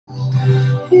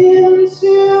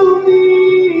into me.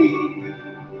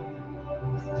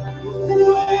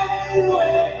 And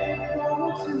when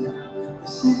to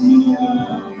sing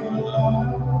of your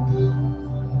love,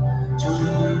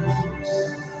 Jesus.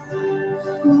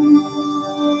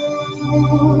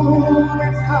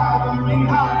 It's hovering, hovering,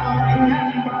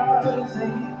 and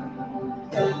buzzing.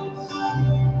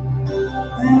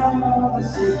 And all the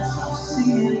saints are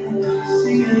singing,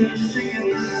 singing,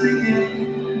 singing, singing.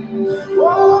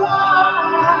 Oh, I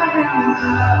am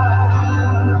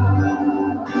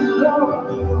Lord,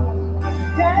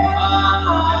 and I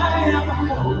am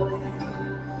holy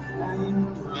and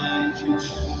righteous.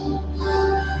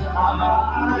 I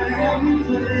am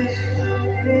placed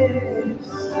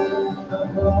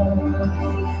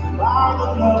by the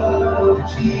blood of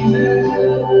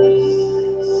Jesus.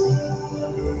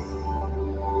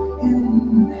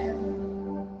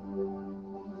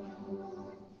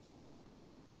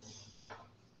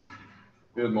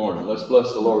 Good morning. Let's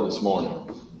bless the Lord this morning.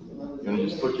 You're going to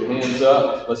just put your hands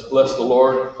up. Let's bless the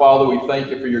Lord. Father, we thank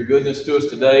you for your goodness to us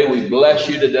today. We bless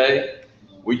you today.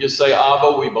 We just say,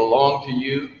 Abba, we belong to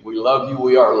you. We love you.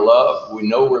 We are loved. We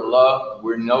know we're loved.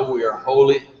 We know we are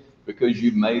holy because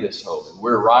you've made us holy.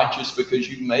 We're righteous because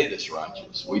you've made us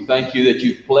righteous. We thank you that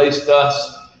you've placed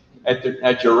us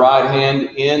at your right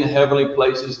hand in heavenly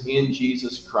places in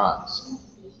Jesus Christ.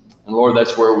 And Lord,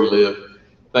 that's where we live.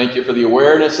 Thank you for the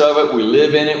awareness of it. We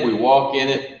live in it. We walk in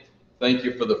it. Thank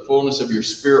you for the fullness of your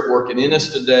Spirit working in us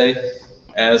today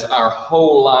as our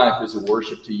whole life is a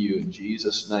worship to you in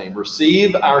Jesus' name.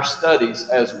 Receive our studies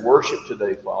as worship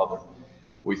today, Father.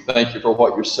 We thank you for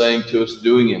what you're saying to us,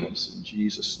 doing in us in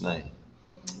Jesus' name.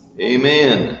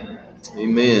 Amen.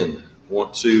 Amen. I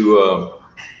want to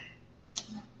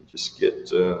just get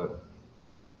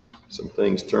some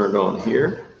things turned on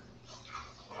here.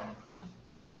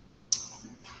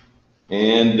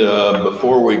 And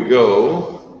before we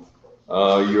go,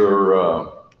 your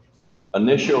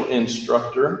initial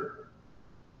instructor,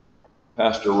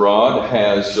 Pastor Rod,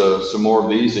 has some more of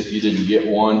these. If you didn't get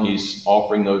one, he's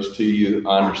offering those to you,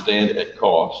 I understand, at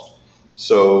cost.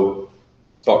 So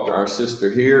talk to our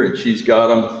sister here, and she's got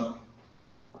them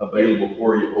available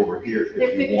for you over here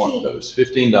if you want those.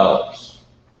 $15.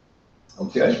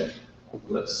 Okay.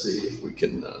 Let's see if we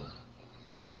can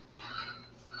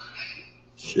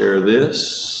share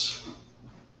this.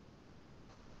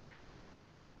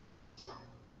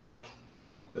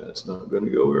 That's not going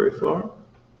to go very far.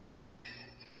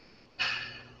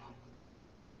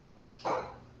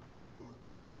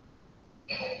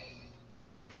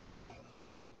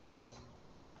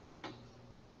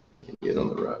 Get on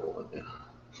the right one now.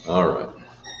 All right.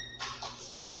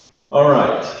 All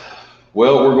right.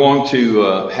 Well, we're going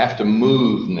to have to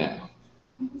move now.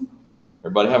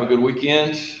 Everybody have a good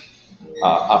weekend.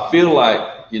 I feel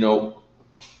like, you know,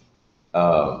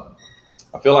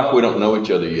 I feel like we don't know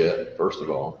each other yet, first of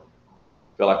all.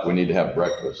 I feel like we need to have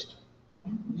breakfast.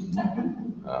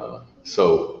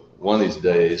 So one of these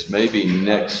days, maybe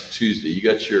next Tuesday, you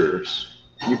got yours.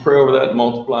 Can you pray over that and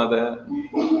multiply that?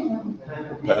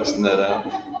 Passing that out.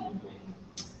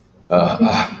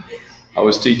 I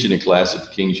was teaching a class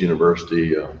at King's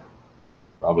University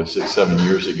probably 6-7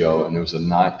 years ago, and there was a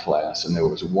night class, and there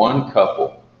was one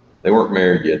couple. They weren't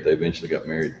married yet. They eventually got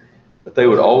married. But they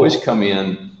would always come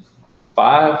in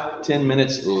 5-10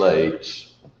 minutes late,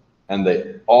 and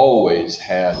they always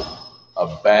had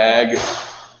a bag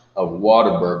of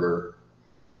Whataburger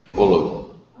full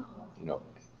of, you know,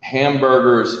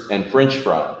 hamburgers and French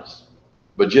fries,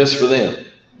 but just for them.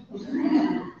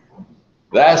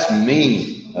 That's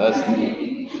mean. That's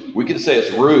mean. We could say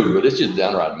it's rude, but it's just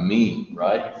downright mean,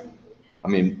 right? I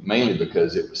mean, mainly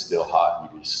because it was still hot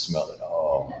and you just smell it.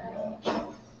 Oh my gosh.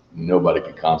 Nobody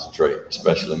could concentrate,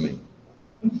 especially me.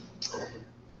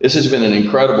 This has been an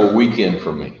incredible weekend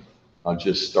for me. I'll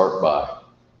just start by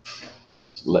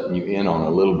letting you in on a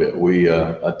little bit. We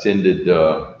attended,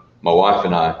 my wife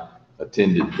and I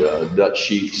attended Dutch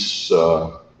Sheets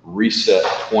Reset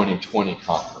 2020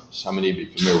 conference. How many of you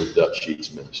are familiar with Dutch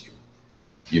Sheets ministry?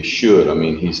 You should. I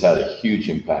mean, he's had a huge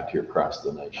impact here at Christ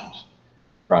of the Nations.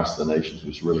 Christ of the Nations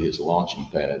was really his launching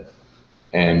pad.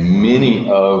 And many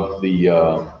of the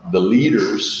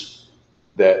leaders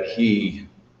that he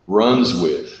runs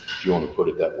with, if you want to put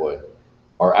it that way,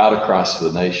 are out of Christ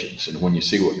of the Nations. And when you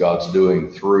see what God's doing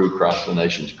through Christ of the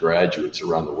Nations graduates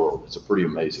around the world, it's a pretty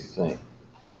amazing thing.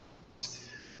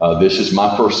 This is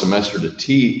my first semester to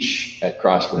teach at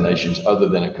Christ of the Nations, other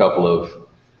than a couple of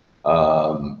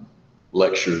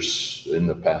lectures in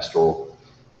the pastoral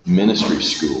ministry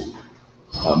school.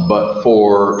 But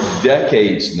for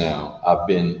decades now, I've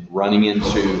been running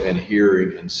into and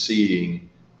hearing and seeing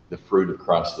the fruit of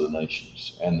Christ to the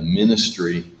nations and the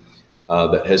ministry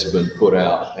that has been put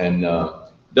out. And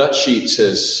Dutch Sheets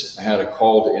has had a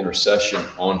call to intercession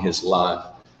on his life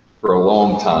for a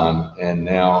long time, and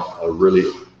now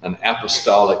really an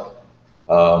apostolic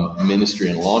ministry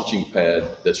and launching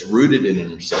pad that's rooted in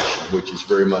intercession, which is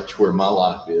very much where my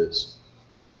life is.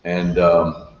 And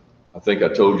I think I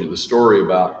told you the story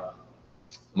about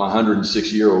my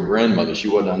 106-year-old grandmother. She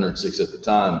wasn't 106 at the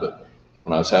time, but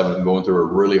when I was going through a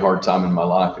really hard time in my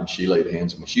life, and she laid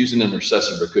hands on me. She was an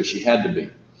intercessor because she had to be,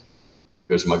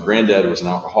 because my granddad was an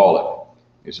alcoholic.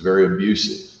 He was very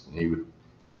abusive, and he would,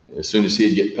 as soon as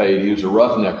he'd get paid, he was a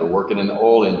roughnecker working in the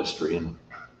oil industry in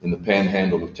the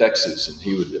panhandle of Texas, and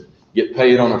he would get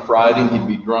paid on a Friday, and he'd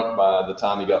be drunk by the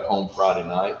time he got home Friday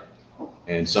night.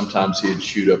 And sometimes he'd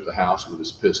shoot up the house with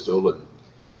his pistol,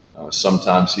 and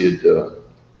sometimes he'd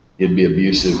be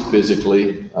abusive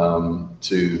physically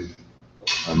to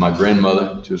my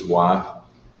grandmother, to his wife.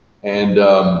 And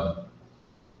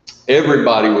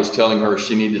everybody was telling her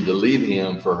she needed to leave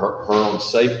him for her own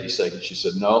safety's sake. And she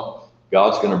said, no,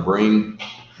 God's going to bring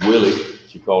Willie,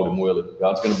 she called him Willie,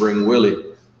 God's going to bring Willie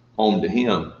home to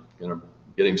him, going to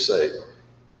get him saved.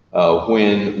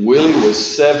 When Willie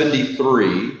was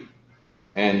 73,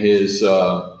 and his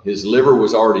liver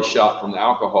was already shot from the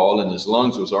alcohol, and his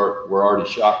lungs were already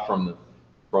shot from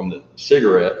the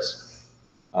cigarettes,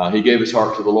 he gave his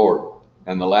heart to the Lord.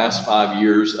 And the last 5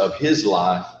 years of his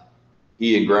life,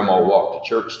 he and Grandma walked to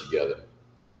church together.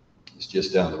 It's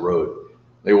just down the road.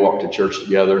 They walked to church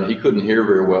together, and he couldn't hear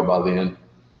very well by then.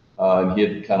 And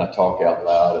he'd kind of talk out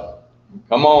loud.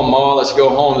 Come on, Ma, let's go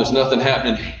home. There's nothing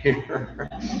happening here.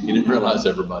 He didn't realize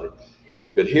everybody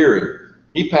could hear him.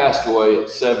 He passed away at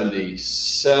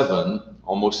 77,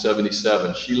 almost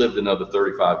 77. She lived another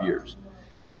 35 years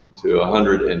to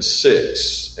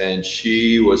 106. And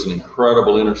she was an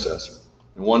incredible intercessor.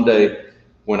 And one day,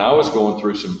 when I was going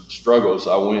through some struggles,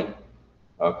 I went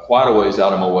quite a ways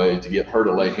out of my way to get her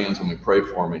to lay hands on me, pray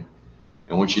for me.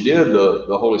 And when she did,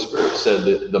 the Holy Spirit said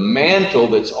that the mantle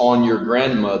that's on your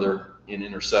grandmother in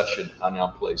intercession, I now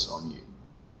place on you.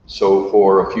 So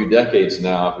for a few decades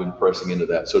now, I've been pressing into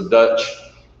that. So Dutch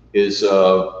is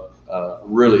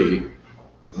really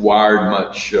wired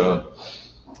much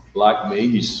like me.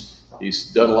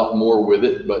 He's done a lot more with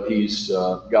it, but he's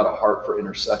got a heart for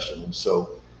intercession. And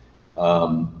so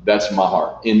that's my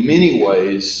heart. In many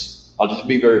ways, I'll just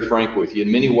be very frank with you.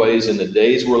 In many ways, in the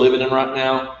days we're living in right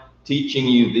now, teaching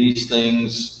you these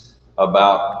things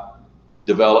about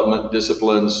development,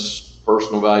 disciplines,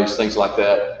 personal values, things like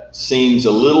that, seems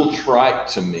a little trite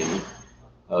to me,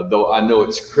 though I know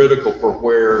it's critical for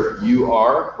where you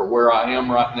are, for where I am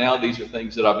right now. These are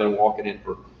things that I've been walking in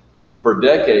for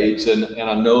decades, and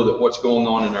I know that what's going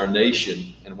on in our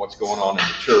nation and what's going on in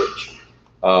the church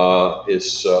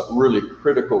is really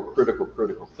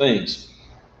critical things.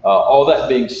 All that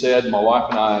being said, my wife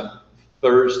and I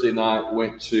Thursday night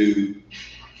went to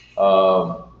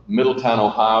Middletown,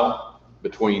 Ohio,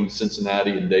 between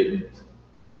Cincinnati and Dayton.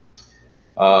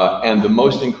 And the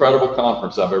most incredible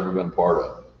conference I've ever been a part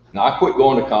of. Now, I quit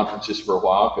going to conferences for a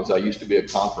while because I used to be a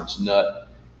conference nut.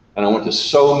 And I went to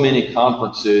so many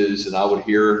conferences, and I would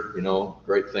hear,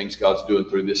 great things God's doing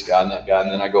through this guy and that guy.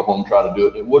 And then I go home and try to do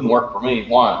it. It wouldn't work for me.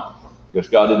 Why? Because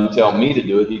God didn't tell me to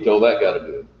do it. He told that guy to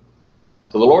do it.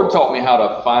 So the Lord taught me how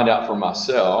to find out for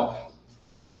myself,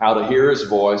 how to hear his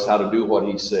voice, how to do what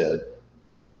he said.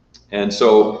 And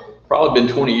so probably been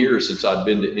 20 years since I'd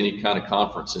been to any kind of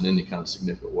conference in any kind of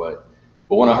significant way.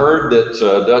 But when I heard that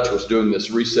Dutch was doing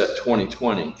this Reset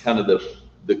 2020, kind of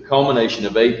the culmination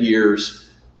of 8 years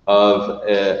of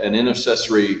an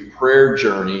intercessory prayer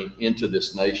journey into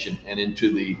this nation and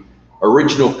into the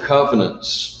original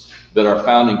covenants that our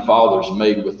founding fathers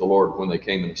made with the Lord when they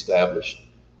came and established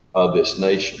this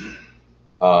nation.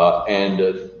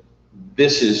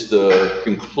 This is the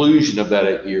conclusion of that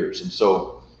 8 years. And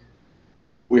so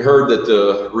we heard that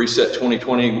the Reset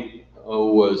 2020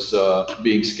 was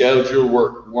being scheduled.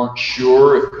 Weren't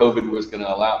sure if COVID was going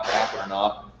to allow it to happen or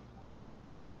not.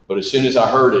 But as soon as I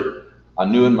heard it, I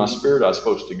knew in my spirit I was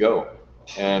supposed to go.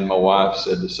 And my wife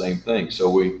said the same thing. So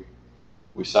we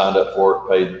signed up for it,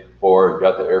 paid for it,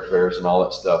 got the airfares and all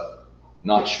that stuff.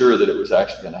 Not sure that it was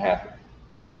actually going to happen.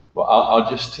 Well, I'll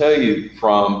just tell you,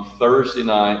 from Thursday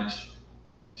night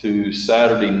to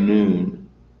Saturday noon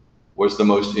was the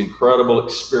most incredible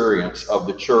experience of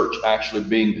the church actually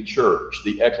being the church,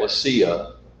 the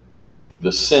ecclesia,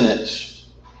 the Senate,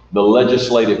 the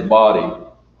legislative body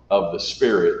of the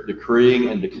Spirit, decreeing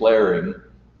and declaring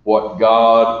what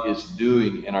God is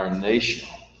doing in our nation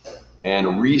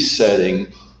and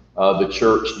resetting the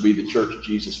church to be the church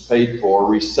Jesus paid for,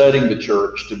 resetting the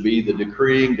church to be the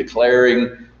decreeing,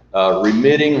 declaring,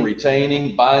 remitting,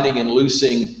 retaining, binding, and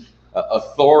loosing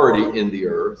authority in the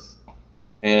earth.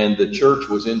 And the church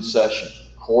was in session.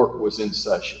 Court was in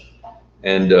session.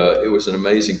 And it was an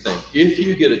amazing thing. If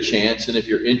you get a chance, and if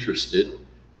you're interested,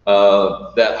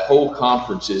 that whole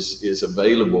conference is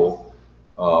available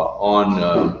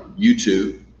on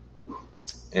YouTube.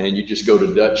 And you just go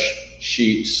to Dutch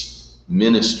Sheets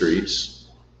Ministries,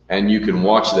 and you can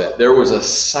watch that. There was a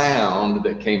sound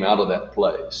that came out of that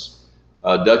place.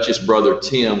 Dutch's brother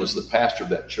Tim was the pastor of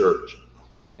that church.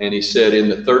 And he said, in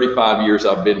the 35 years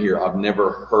I've been here, I've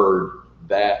never heard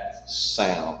that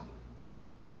sound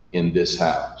in this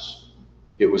house.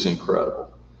 It was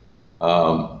incredible.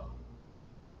 And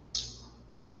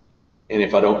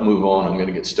if I don't move on, I'm going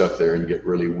to get stuck there and get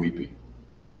really weepy.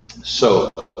 So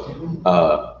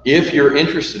if you're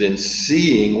interested in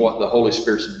seeing what the Holy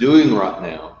Spirit's doing right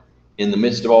now in the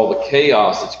midst of all the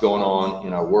chaos that's going on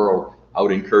in our world, I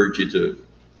would encourage you to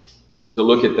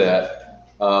look at that.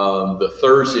 The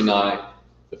Thursday night,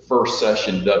 the first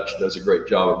session, Dutch does a great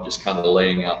job of just kind of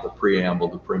laying out the preamble,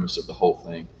 the premise of the whole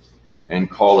thing, and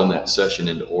calling that session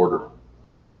into order.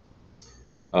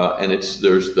 And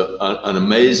there's an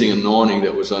amazing anointing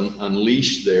that was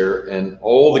unleashed there, and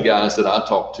all the guys that I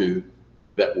talked to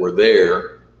that were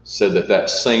there said that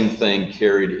same thing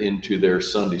carried into their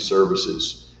Sunday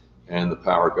services, and the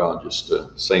power of God just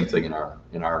same thing in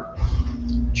our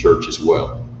church as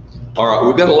well. All right,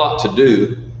 we've got a lot to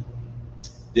do.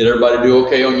 Did everybody do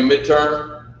okay on your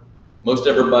midterm? Most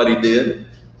everybody did.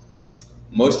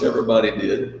 Most everybody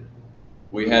did.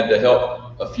 We had to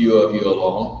help a few of you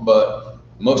along, but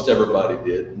most everybody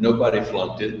did. Nobody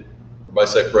flunked it. Everybody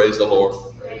say, praise the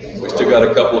Lord. We still got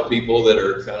a couple of people that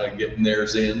are kind of getting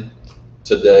theirs in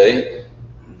today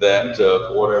that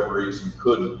for whatever reason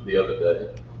couldn't the other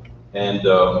day. And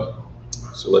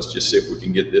so let's just see if we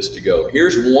can get this to go.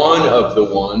 Here's one of the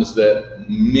ones that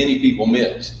many people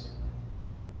missed.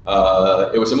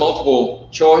 It was a multiple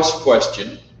choice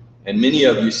question, and many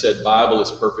of you said Bible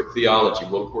is perfect theology.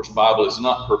 Well, of course, Bible is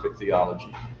not perfect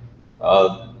theology.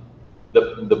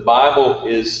 The Bible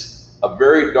is a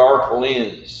very dark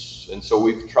lens, and so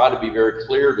we've tried to be very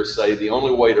clear to say the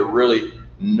only way to really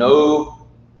know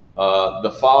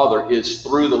the Father is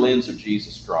through the lens of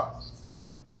Jesus Christ.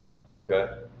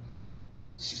 Okay?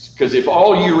 Because if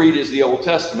all you read is the Old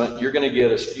Testament, you're going to get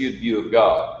a skewed view of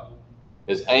God.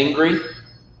 As angry.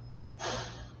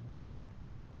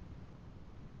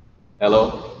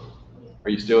 Hello? Are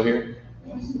you still here?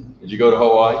 Did you go to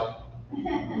Hawaii?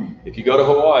 If you go to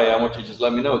Hawaii, I want you to just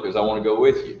let me know, because I want to go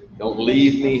with you. Don't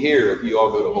leave me here if you all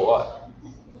go to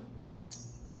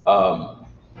Hawaii.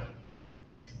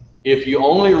 If you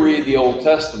only read the Old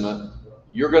Testament,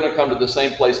 you're going to come to the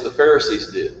same place the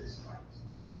Pharisees did.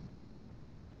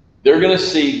 They're going to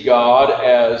see God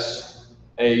as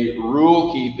a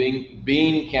rule-keeping,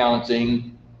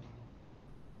 bean-counting,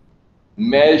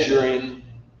 measuring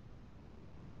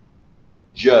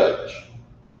judge.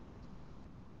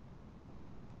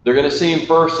 They're going to see him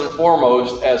first and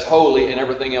foremost as holy, and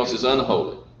everything else is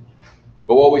unholy.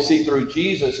 But what we see through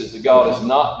Jesus is that God is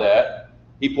not that.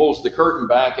 He pulls the curtain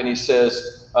back and he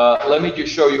says, let me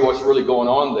just show you what's really going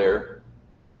on there.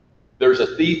 There's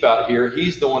a thief out here.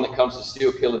 He's the one that comes to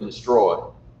steal, kill, and destroy.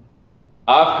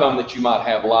 I've come that you might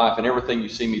have life, and everything you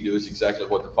see me do is exactly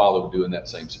what the Father would do in that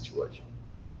same situation.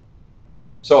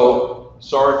 So,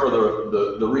 sorry for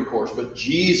the recourse, but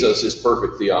Jesus is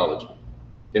perfect theology.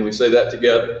 Can we say that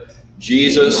together?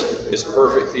 Jesus is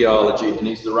perfect theology, and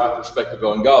he's the right perspective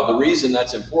on God. The reason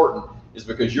that's important is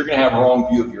because you're going to have a wrong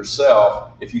view of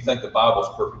yourself if you think the Bible is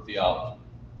perfect theology.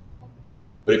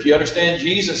 But if you understand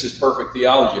Jesus is perfect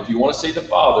theology, if you want to see the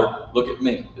Father, look at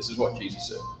me. This is what Jesus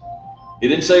said. He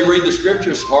didn't say read the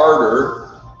scriptures harder.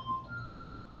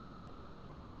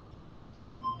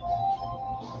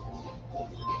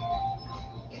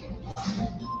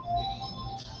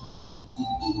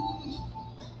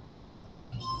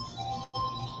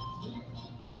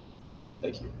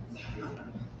 Thank you.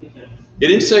 He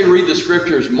didn't say read the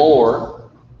scriptures more.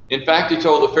 In fact, he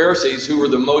told the Pharisees, who were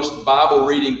the most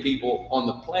Bible-reading people on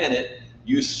the planet,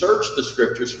 you search the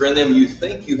scriptures, for in them you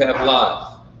think you have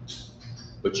life,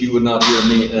 but you would not hear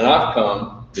me, and I've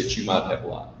come that you might have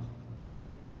life.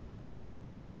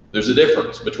 There's a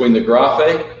difference between the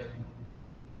graphe,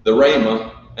 the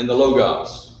rhema, and the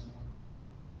logos.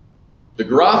 The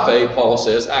graphe, Paul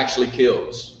says, actually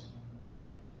kills,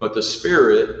 but the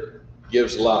Spirit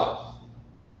gives life.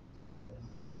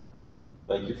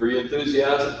 Thank you for your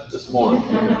enthusiasm this morning.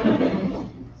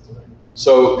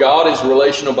 So God is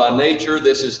relational by nature.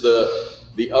 This is the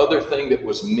The other thing that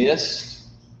was missed,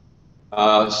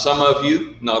 some of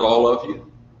you, not all of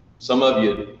you, some of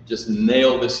you just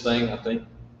nailed this thing, I think.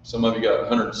 Some of you got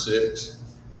 106,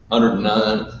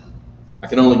 109. I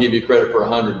can only give you credit for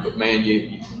 100, but man,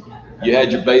 you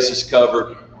had your bases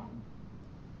covered.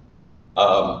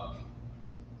 But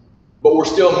we're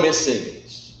still missing.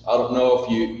 I don't know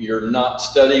if you're not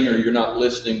studying or you're not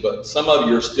listening, but some of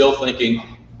you are still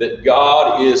thinking that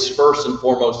God is first and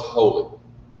foremost holy.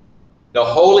 Now,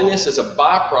 holiness is a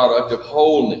byproduct of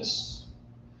wholeness.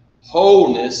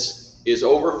 Wholeness is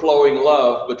overflowing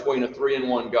love between a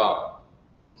three-in-one God.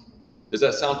 Does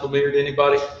that sound familiar to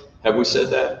anybody? Have we said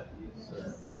that?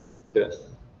 Okay.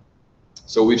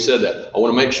 So we've said that. I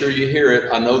want to make sure you hear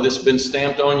it. I know this has been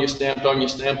stamped on you, stamped on you,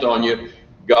 stamped on you.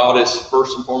 God is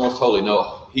first and foremost holy.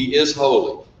 No, he is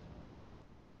holy.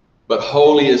 But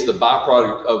holy is the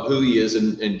byproduct of who he is.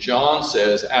 And John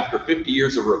says, after 50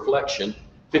 years of reflection,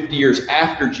 50 years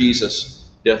after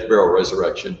Jesus' death, burial,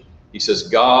 resurrection, he says,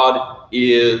 God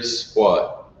is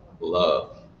what?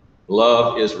 Love.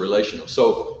 Love is relational.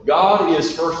 So God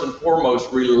is first and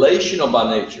foremost relational by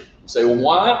nature. You say, well,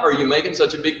 why are you making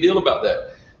such a big deal about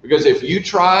that? Because if you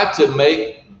try to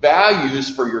make values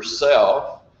for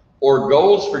yourself or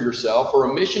goals for yourself or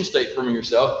a mission statement for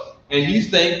yourself, and you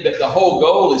think that the whole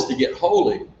goal is to get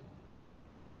holy,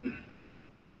 then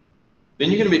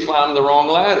you're going to be climbing the wrong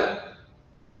ladder.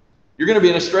 You're going to be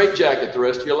in a straitjacket the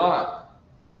rest of your life.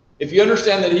 If you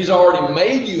understand that he's already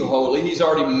made you holy, he's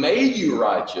already made you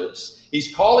righteous,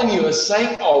 he's calling you a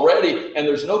saint already, and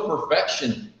there's no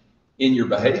perfection in your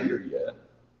behavior yet.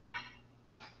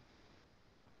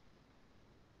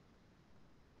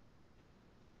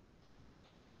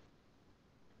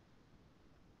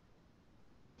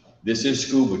 This is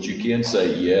school, but you can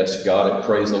say, yes, got it,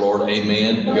 praise the Lord,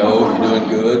 amen, go, you're doing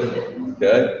good,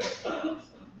 okay?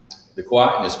 The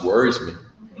quietness worries me,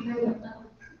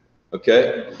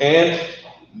 okay? And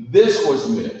this was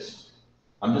missed.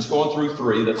 I'm just going through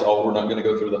 3, that's all, we're not gonna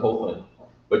go through the whole thing.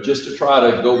 But just to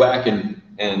try to go back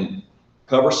and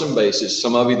cover some bases,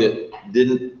 some of you that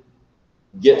didn't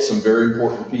get some very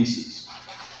important pieces.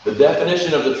 The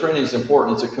definition of the Trinity is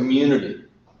important, it's a community.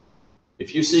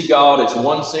 If you see God as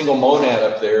one single monad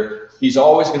up there, he's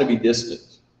always going to be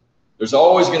distant. There's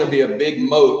always going to be a big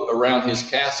moat around his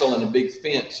castle and a big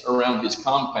fence around his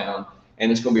compound,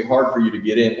 and it's going to be hard for you to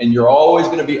get in. And you're always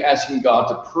going to be asking God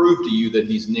to prove to you that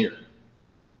he's near.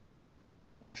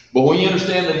 But when you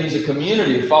understand that he's a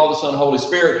community of Father, Son, Holy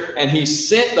Spirit, and he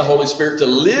sent the Holy Spirit to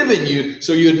live in you,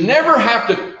 so you'd never have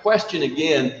to question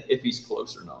again if he's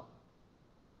close or not.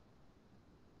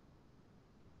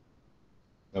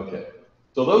 Okay.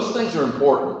 So those things are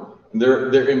important.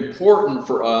 They're important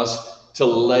for us to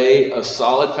lay a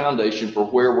solid foundation for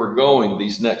where we're going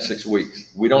these next 6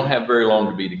 weeks. We don't have very long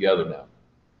to be together now.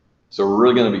 So we're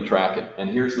really going to be tracking. And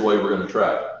here's the way we're going to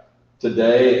track.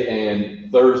 Today and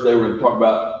Thursday, we're going to talk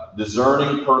about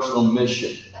discerning personal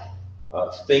mission,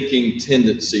 thinking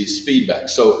tendencies, feedback.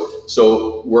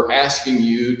 So we're asking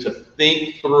you to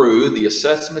think through the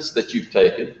assessments that you've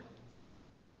taken,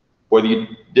 whether you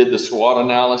did the SWOT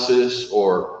analysis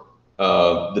or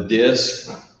the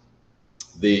DISC,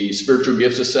 the spiritual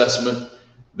gifts assessment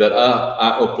that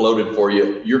I uploaded for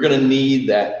you. You're going to need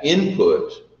that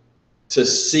input to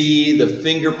see the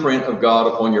fingerprint of God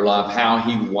upon your life, how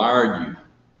he wired you.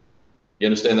 You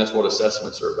understand that's what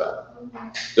assessments are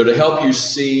about? They're to help you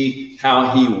see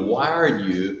how he wired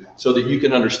you so that you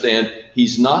can understand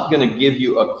he's not going to give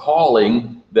you a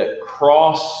calling that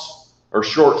cross or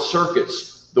short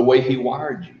circuits the way he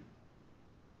wired you.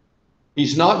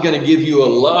 He's not going to give you a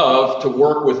love to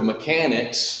work with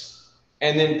mechanics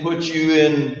and then put you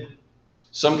in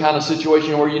some kind of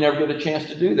situation where you never get a chance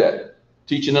to do that,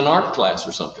 teaching an art class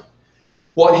or something.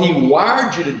 What he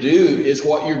wired you to do is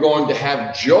what you're going to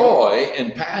have joy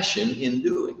and passion in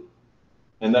doing.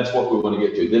 And that's what we want to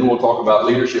get to. Then we'll talk about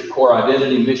leadership, core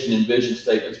identity, mission and vision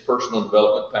statements, personal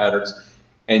development patterns.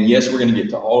 And yes, we're going to get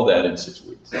to all of that in 6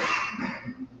 weeks.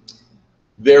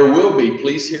 There will be,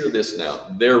 please hear this now,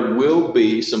 there will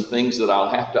be some things that I'll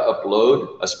have to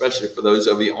upload, especially for those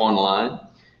of you online.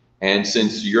 And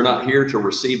since you're not here to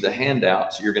receive the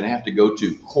handouts, you're going to have to go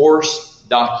to course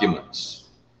documents.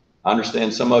 I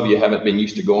understand some of you haven't been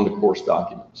used to going to course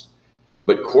documents,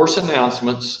 but course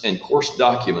announcements and course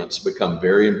documents become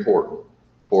very important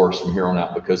for us from here on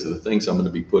out because of the things I'm going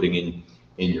to be putting in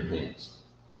your hands.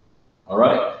 All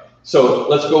right, so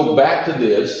let's go back to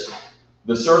this.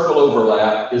 The circle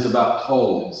overlap is about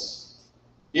wholeness.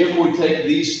 If we take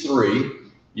these 3,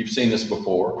 you've seen this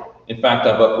before. In fact,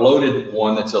 I've uploaded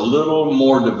one that's a little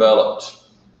more developed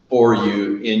for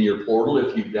you in your portal.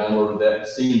 If you've downloaded that and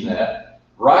seen that,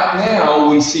 Right now,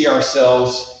 we see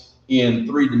ourselves in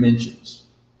 3 dimensions.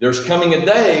 There's coming a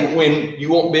day when you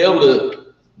won't be able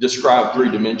to describe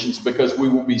 3 dimensions because we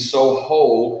will be so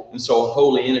whole and so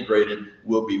wholly integrated,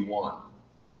 we'll be one.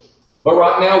 But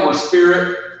right now, we're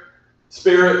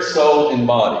spirit, soul, and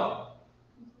body.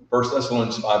 1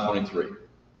 Thessalonians 5:23,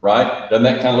 right? Doesn't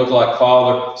that kind of look like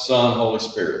Father, Son, Holy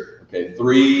Spirit? Okay,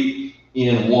 3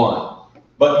 in 1.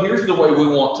 But here's the way we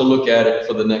want to look at it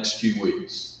for the next few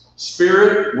weeks.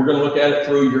 Spirit, we're going to look at it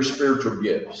through your spiritual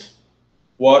gifts.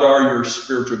 What are your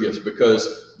spiritual gifts?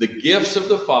 Because the gifts of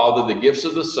the Father, the gifts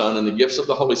of the Son, and the gifts of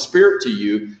the Holy Spirit to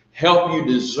you help you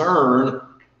discern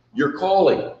your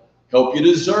calling, help you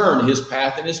discern His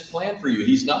path and His plan for you.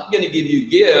 He's not going to give you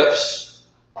gifts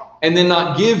and then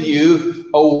not give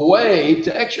you a way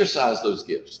to exercise those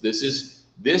gifts. This is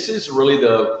really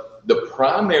the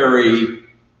primary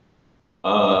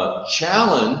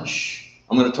challenge.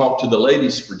 I'm going to talk to the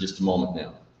ladies for just a moment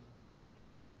now.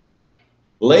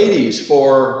 Ladies,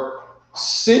 for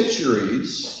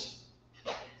centuries,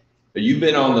 you've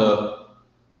been on the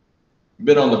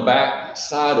back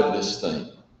side of this thing,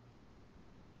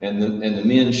 and the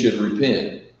men should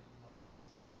repent.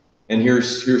 And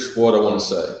here's what I want to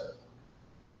say.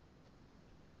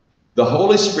 The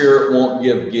Holy Spirit won't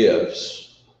give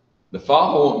gifts. The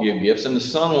Father won't give gifts, and the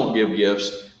Son won't give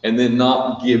gifts, and then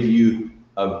not give you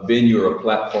a venue or a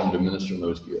platform to minister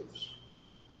those gifts.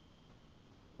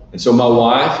 And so my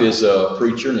wife is a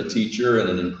preacher and a teacher and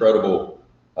an incredible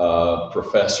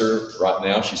professor right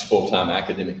now. She's full-time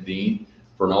academic dean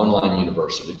for an online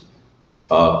university.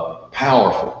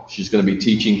 Powerful. She's going to be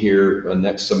teaching here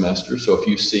next semester. So if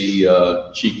you see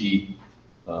cheeky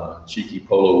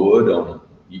Polo Wood,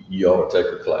 you ought to take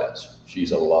her class.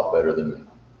 She's a lot better than me.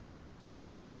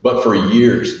 But for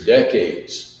years,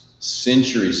 decades,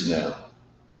 centuries now,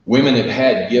 women have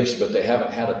had gifts, but they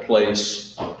haven't had a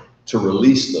place to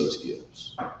release those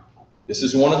gifts. This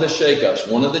is one of the shakeups,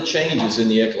 one of the changes in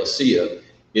the ecclesia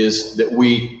is that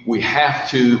we have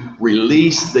to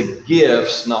release the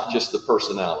gifts, not just the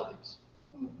personalities.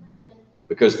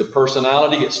 Because the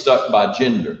personality gets stuck by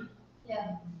gender.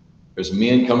 Yeah. Because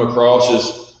men come across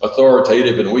as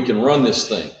authoritative and we can run this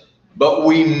thing. But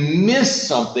we miss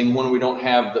something when we don't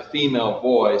have the female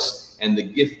voice and the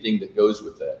gifting that goes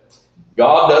with that.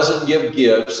 God doesn't give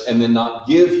gifts and then not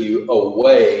give you a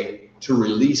way to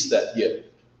release that gift.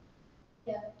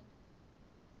 Yeah.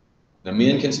 Now,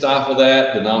 men can stifle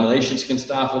that, denominations can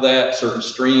stifle that, certain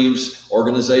streams,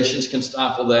 organizations can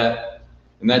stifle that.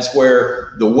 And that's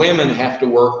where the women have to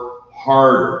work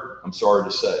harder, I'm sorry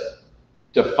to say,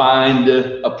 to find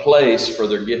a place for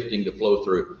their gifting to flow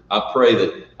through. I pray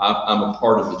that I'm a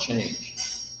part of the change.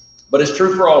 But it's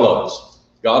true for all of us.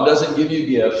 God doesn't give you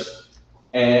gifts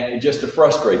and just to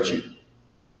frustrate you,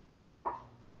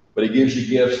 but He gives you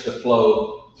gifts to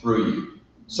flow through you.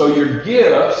 So your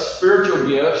gifts, spiritual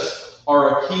gifts,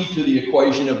 are a key to the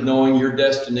equation of knowing your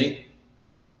destiny,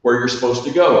 where you're supposed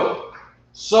to go.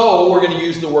 So we're going to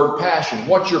use the word passion.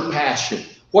 What's your passion?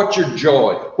 What's your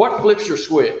joy? What flips your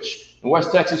switch? In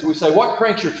West Texas, we say, what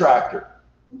cranks your tractor?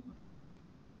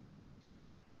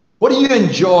 What do you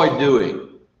enjoy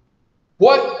doing?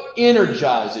 What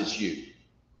energizes you?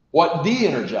 What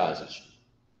de-energizes you?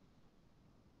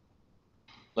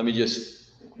 Let me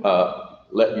just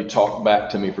let you talk back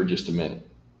to me for just a minute.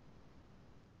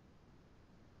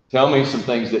 Tell me some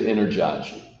things that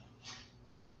energize you.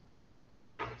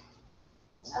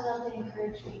 I love to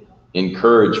encourage people.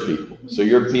 Encourage people. So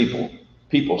you're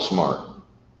people smart.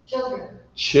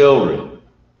 Children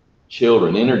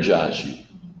energize you.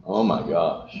 Oh my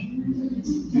gosh.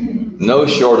 No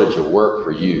shortage of work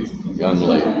for you, young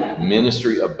lady.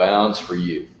 Ministry abounds for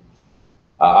you.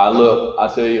 I look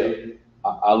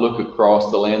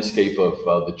across the landscape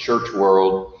of the church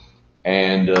world,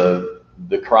 and the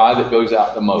cry that goes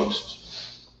out the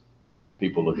most,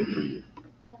 people looking for you.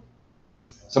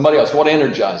 Somebody else, what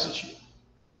energizes you?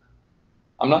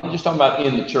 I'm not just talking about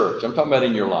in the church. I'm talking about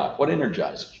in your life. What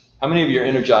energizes you? How many of you are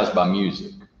energized by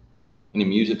music? Any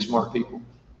music smart people?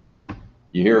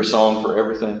 You hear a song for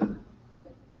everything?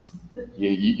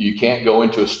 You can't go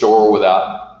into a store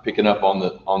without picking up on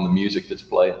the music that's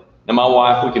playing. Now my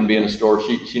wife, we can be in a store.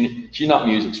 She's not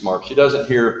music smart. She doesn't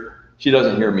hear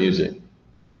music.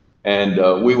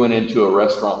 And we went into a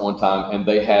restaurant one time and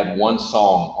they had one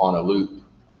song on a loop.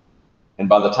 And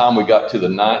by the time we got to the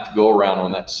 9th go around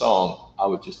on that song, I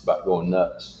was just about going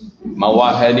nuts. My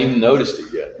wife hadn't even noticed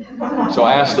it yet. So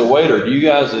I asked the waiter,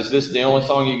 is this the only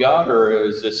song you got, or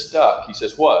is this stuck? He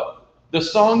says, what? The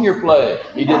song you're playing.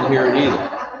 He didn't hear it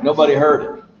either. Nobody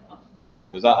heard it.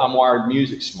 Because I'm wired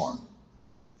music smart.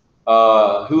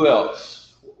 Who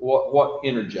else? What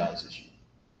energizes you?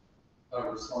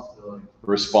 Responsibility.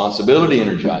 Responsibility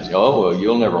energizes you. Oh, well,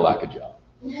 you'll never lack a job.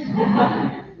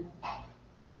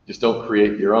 Just don't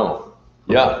create your own.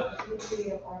 Yeah.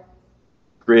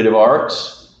 Creative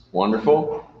arts,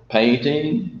 wonderful.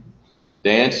 Painting,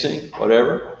 dancing,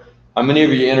 whatever. How many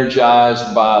of you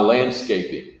energized by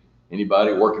landscaping?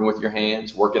 Anybody working with your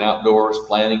hands, working outdoors,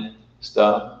 planting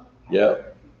stuff? Yeah.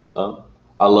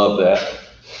 I love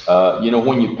that. You know,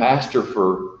 when you pastor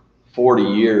for 40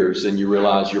 years and you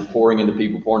realize you're pouring into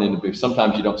people,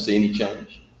 sometimes you don't see any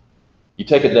change. You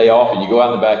take a day off and you go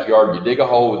out in the backyard, you dig a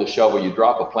hole with a shovel, you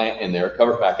drop a plant in there,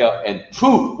 cover it back up, and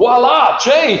poof, voila,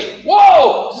 change.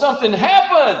 Whoa, something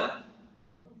happened.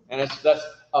 And that's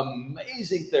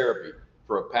amazing therapy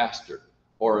for a pastor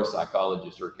or a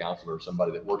psychologist or a counselor or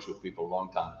somebody that works with people a long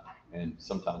time and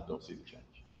sometimes don't see the change.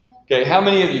 Okay, how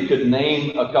many of you could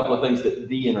name a couple of things that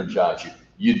de-energize you?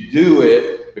 You do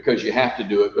it because you have to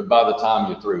do it, but by the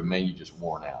time you're through, man, you're just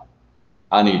worn out.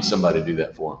 I need somebody to do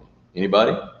that for me.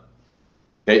 Anybody?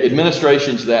 Okay,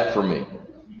 administration's that for me.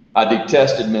 I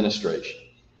detest administration.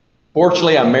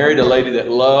 Fortunately, I married a lady that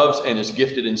loves and is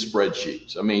gifted in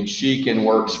spreadsheets. I mean, she can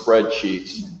work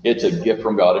spreadsheets. It's a gift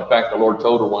from God. In fact, the Lord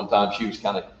told her one time she was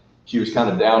kind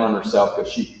of down on herself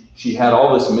because she had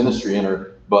all this ministry in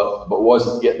her, but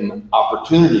wasn't getting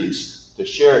opportunities to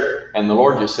share it. And the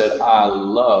Lord just said, I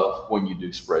love when you do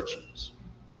spreadsheets.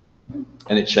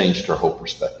 And it changed her whole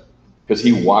perspective because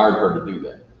He wired her to do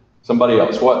that. Somebody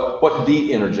else, what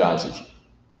de-energizes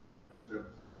you?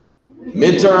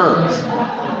 Midterms.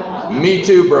 Me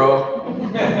too,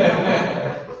 bro.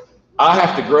 I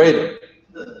have to grade it.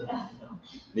 Now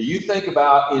you think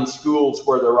about in schools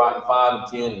where they're writing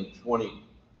 5 and 10 and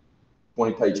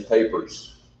 20-page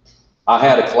papers. I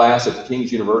had a class at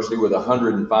King's University with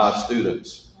 105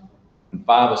 students and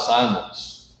 5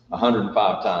 assignments,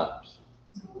 105 times.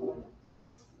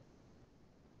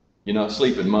 You're not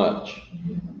sleeping much.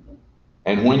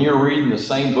 And when you're reading the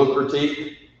same book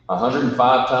critique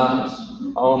 105 times,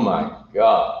 oh my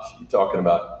gosh, you're talking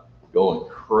about going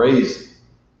crazy.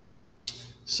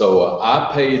 So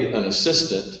I paid an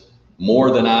assistant more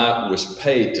than I was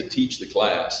paid to teach the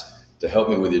class to help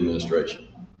me with the administration.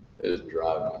 It was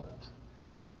driving me nuts.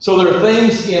 So there are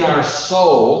things in our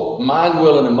soul, mind,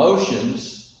 will, and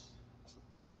emotions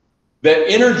that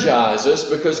energize us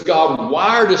because God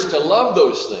wired us to love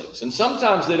those things. And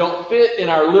sometimes they don't fit in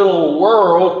our little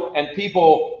world, and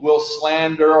people will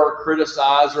slander or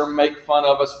criticize or make fun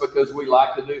of us because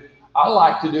I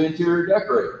like to do interior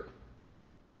decorating.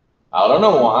 I don't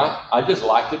know why, I just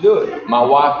like to do it. My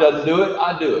wife doesn't do it,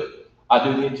 I do it. I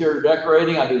do the interior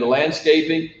decorating, I do the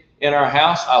landscaping in our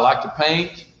house, I like to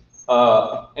paint.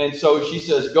 And so she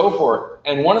says, go for it.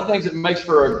 And one of the things that makes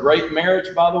for a great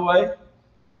marriage, by the way,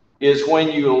 is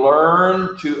when you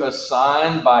learn to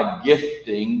assign by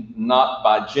gifting, not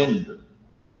by gender.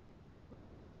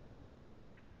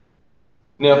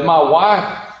 Now, if my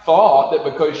wife thought that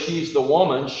because she's the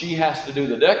woman, she has to do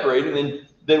the decorating,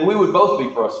 then we would both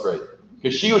be frustrated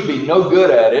because she would be no good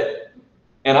at it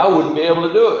and I wouldn't be able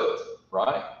to do it,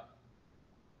 right?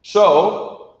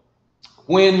 So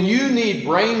when you need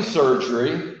brain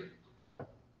surgery,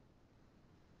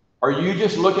 are you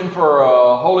just looking for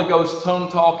a Holy Ghost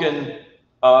tongue-talking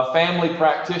family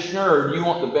practitioner, or do you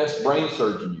want the best brain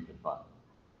surgeon you can find?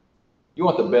 You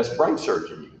want the best brain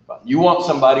surgeon you can find. You want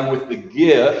somebody with the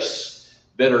gifts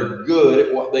that are good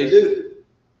at what they do.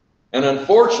 And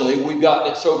unfortunately, we've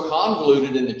gotten it so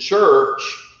convoluted in the church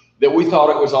that we thought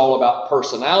it was all about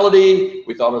personality.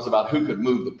 We thought it was about who could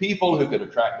move the people, who could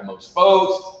attract the most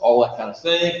folks, all that kind of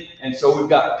thing. And so we've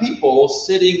got people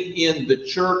sitting in the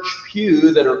church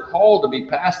pew that are called to be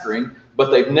pastoring, but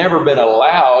they've never been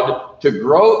allowed to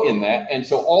grow in that. And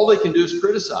so all they can do is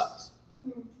criticize.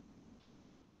 Let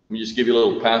me just give you a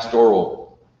little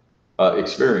pastoral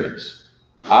experience.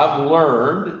 I've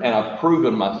learned and I've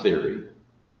proven my theory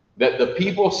that the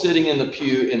people sitting in the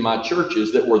pew in my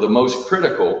churches that were the most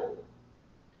critical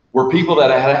were people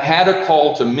that had a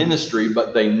call to ministry,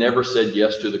 but they never said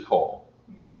yes to the call.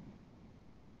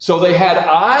 So they had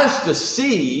eyes to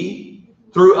see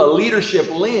through a leadership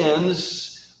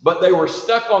lens, but they were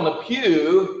stuck on the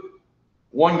pew.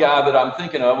 One guy that I'm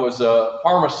thinking of was a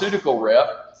pharmaceutical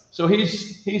rep. So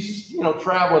he's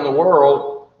traveling the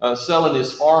world selling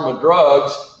his pharma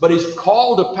drugs, but he's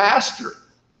called a pastor.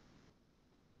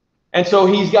 And so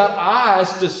he's got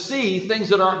eyes to see things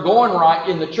that aren't going right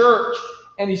in the church,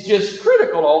 and he's just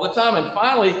critical all the time. And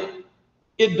finally,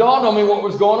 it dawned on me what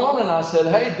was going on, and I said,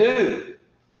 hey, dude,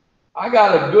 I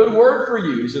got a good word for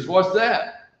you. He says, what's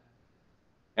that?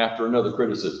 After another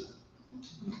criticism.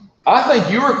 I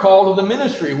think you were called to the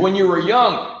ministry when you were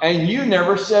young and you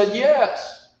never said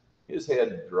yes. His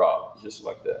head dropped just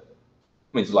like that.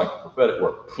 I mean, it's like a prophetic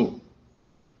word. Boom.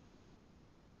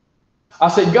 I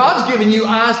said, God's given you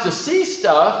eyes to see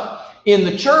stuff in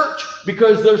the church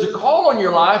because there's a call on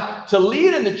your life to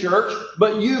lead in the church,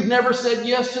 but you've never said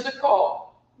yes to the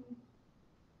call.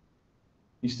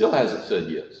 He still hasn't said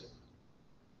yes.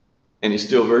 And he's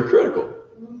still very critical.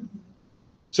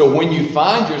 So when you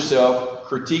find yourself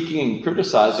critiquing and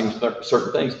criticizing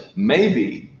certain things,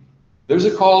 maybe there's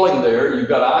a calling there, you've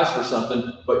got eyes for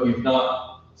something, but you've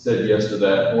not said yes to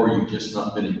that, or you've just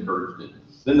not been encouraged in it.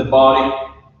 Then the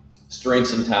body,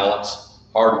 strengths and talents,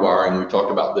 hardwiring. We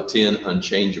talked about the 10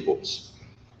 unchangeables.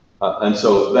 And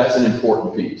so that's an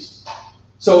important piece.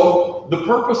 So the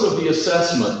purpose of the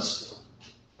assessments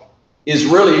is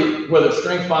really, whether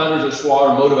strength finders or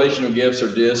SWOT or motivational gifts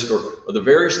or DISC or the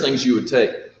various things you would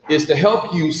take, is to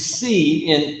help you see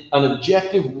in an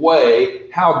objective way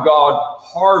how God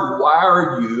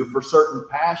hardwired you for certain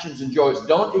passions and joys.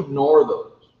 Don't ignore those.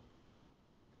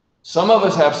 Some of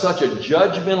us have such a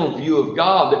judgmental view of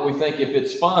God that we think if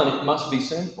it's fun, it must be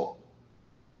sinful.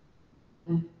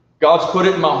 God's put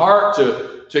it in my heart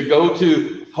to go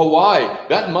to Hawaii.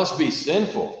 That must be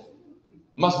sinful.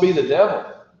 Must be the devil.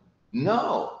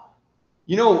 No.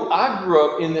 You know, I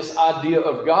grew up in this idea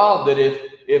of God that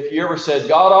if you ever said,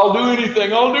 God, I'll do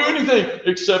anything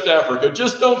except Africa.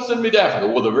 Just don't send me to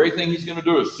Africa. Well, the very thing he's going to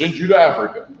do is send you to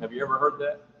Africa. Have you ever heard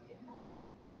that?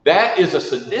 That is a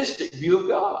sadistic view of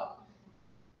God.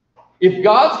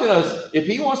 If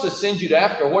he wants to send you to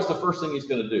Africa, what's the first thing he's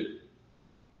going to do?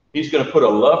 He's going to put a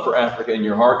love for Africa in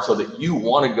your heart so that you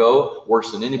want to go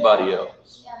worse than anybody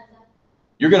else.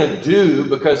 You're going to do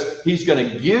because he's going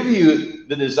to give you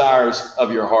the desires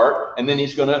of your heart, and then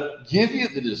he's going to give you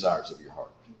the desires of your heart.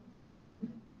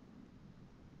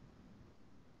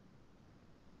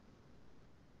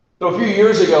 So a few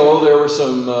years ago, there were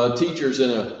some teachers in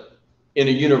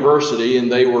a university,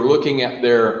 and they were looking at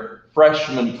their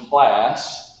freshman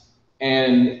class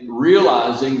and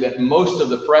realizing that most of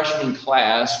the freshman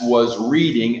class was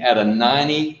reading at a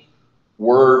 90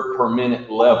 word per minute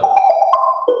level.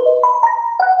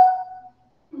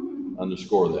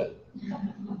 Underscore that.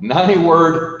 90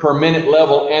 word per minute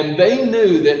level. And they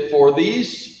knew that for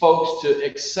these folks to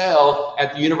excel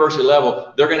at the university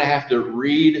level, they're going to have to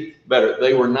read better.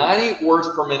 They were 90 words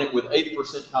per minute with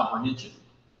 80% comprehension.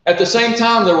 At the same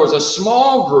time, there was a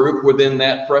small group within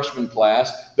that freshman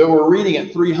class that were reading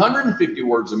at 350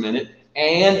 words a minute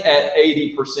and at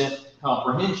 80%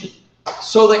 comprehension.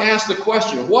 So they asked the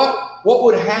question, what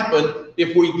would happen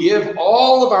if we give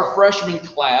all of our freshman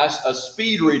class a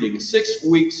speed reading, a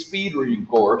 6-week speed reading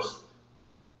course,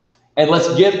 and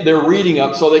let's get their reading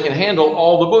up so they can handle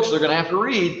all the books they're going to have to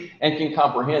read and can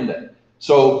comprehend that.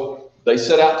 So they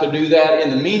set out to do that. In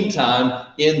the meantime,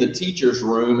 in the teacher's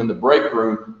room, in the break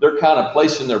room, they're kind of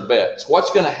placing their bets.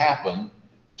 What's going to happen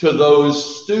to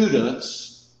those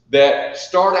students that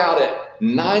start out at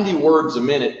 90 words a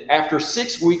minute after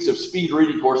 6 weeks of speed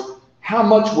reading course? How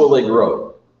much will they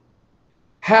grow?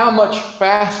 How much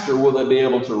faster will they be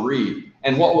able to read?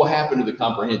 And what will happen to the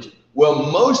comprehension?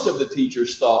 Well, most of the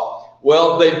teachers thought,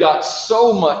 well, they've got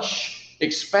so much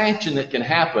expansion that can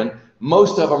happen.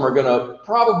 Most of them are going to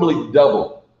probably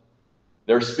double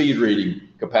their speed reading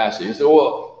capacity. So,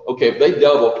 well, okay, if they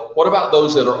double, what about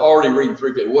those that are already reading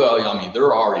 350? Well, I mean,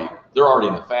 they're already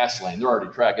in the fast lane. They're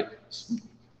already tracking.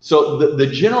 So the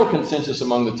general consensus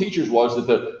among the teachers was that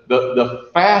the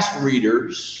fast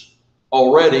readers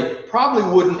already probably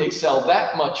wouldn't excel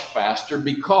that much faster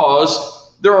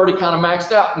because they're already kind of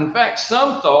maxed out. In fact,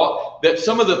 some thought that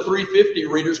some of the 350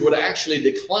 readers would actually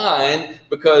decline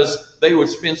because they would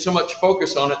spend so much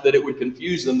focus on it that it would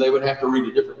confuse them. They would have to read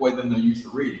a different way than they're used to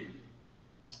reading.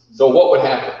 So what would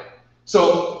happen?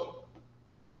 So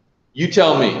you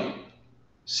tell me,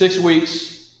 6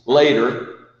 weeks later,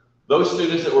 those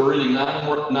students that were reading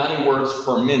 90 words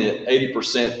per minute,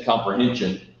 80%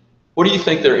 comprehension, what do you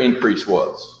think their increase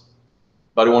was?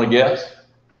 Anybody want to guess?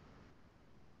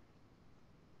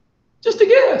 Just a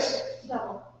guess.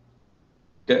 Double.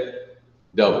 Okay,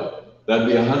 double. That'd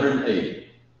be 180,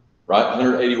 right?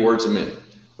 180 words a minute.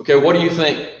 Okay, what do you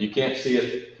think? You can't see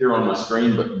it here on my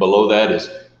screen, but below that is,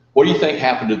 what do you think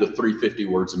happened to the 350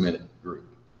 words a minute group?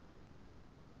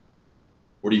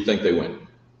 Where do you think they went?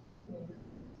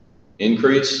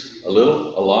 Increase? A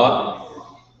little? A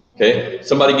lot? Okay,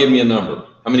 somebody give me a number.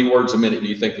 How many words a minute do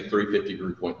you think the 350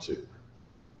 group went to?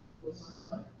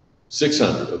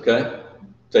 600, okay?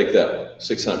 Take that one,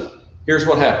 600. Here's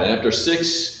what happened.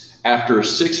 After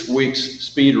 6 weeks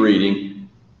speed reading,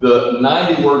 the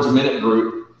 90 words a minute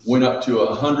group went up to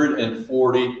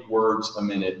 140 words a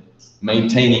minute,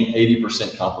 maintaining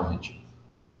 80% comprehension.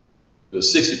 It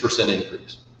was a 60%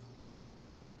 increase.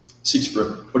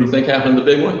 60%. What do you think happened to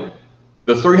the big one?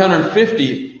 The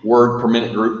 350 word per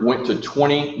minute group went to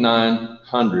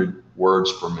 2,900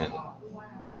 words per minute.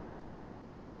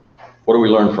 What do we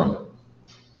learn from it?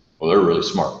 Well, they're really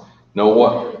smart. Know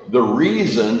what? The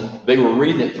reason they were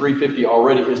reading at 350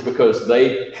 already is because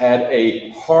they had a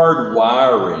hard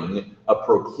wiring, a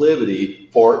proclivity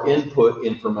for input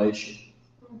information.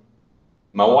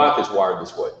 My wife is wired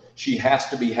this way. She has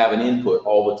to be having input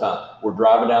all the time. We're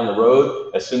driving down the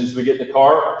road. As soon as we get in the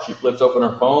car, she flips open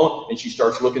her phone and she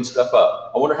starts looking stuff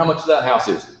up. I wonder how much that house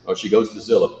is. Oh, she goes to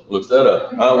Zillow, looks that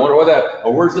up. I wonder what that,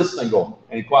 oh, where's this thing going?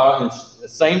 And at the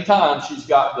same time, she's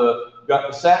got the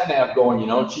sat nav going, you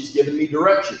know, and she's giving me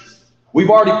directions. We've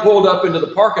already pulled up into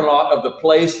the parking lot of the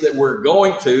place that we're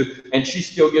going to, and she's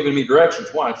still giving me directions.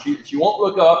 Why? She won't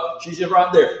look up. She's just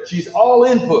right there. She's all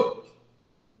input.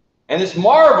 And it's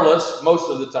marvelous most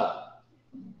of the time.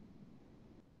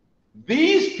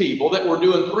 These people that were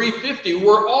doing 350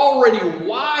 were already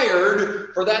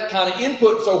wired for that kind of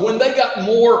input. So when they got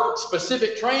more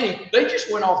specific training, they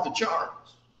just went off the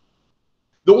charts.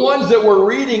 The ones that were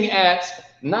reading at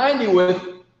 90 with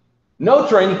no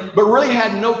training, but really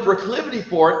had no proclivity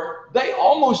for it, they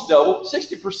almost doubled,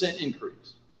 60%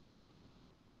 increase.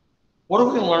 What are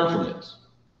we going to learn from this?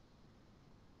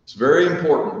 It's very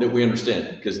important that we understand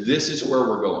it, because this is where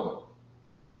we're going.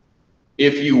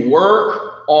 If you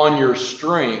work on your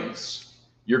strengths,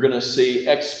 you're going to see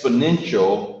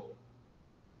exponential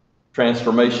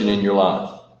transformation in your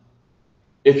life.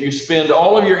 If you spend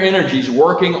all of your energies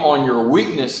working on your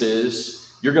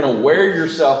weaknesses, you're going to wear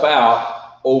yourself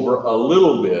out over a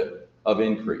little bit of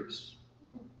increase.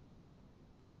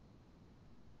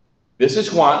 This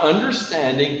is why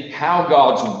understanding how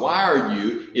God's wired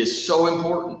you is so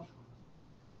important.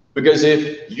 Because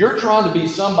if you're trying to be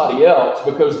somebody else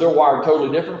because they're wired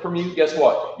totally different from you, guess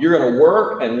what? You're going to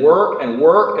work and work and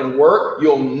work and work.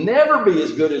 You'll never be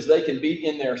as good as they can be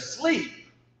in their sleep.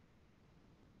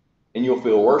 And you'll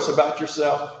feel worse about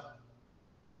yourself.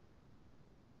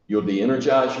 You'll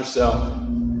de-energize yourself.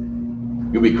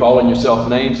 You'll be calling yourself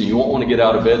names and you won't want to get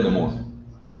out of bed in the morning.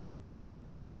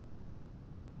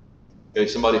 Okay,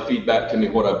 somebody feed back to me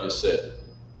what I've just said.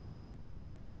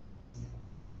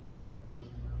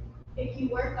 If you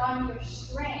work on your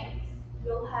strengths,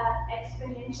 you'll have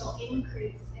exponential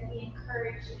increase in the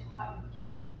encouragement.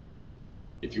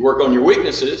 If you work on your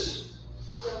weaknesses,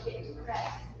 You'll get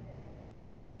depressed.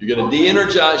 you're going to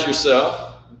de-energize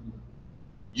yourself.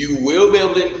 You will be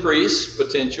able to increase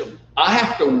potential. I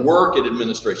have to work at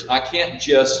administration. I can't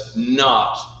just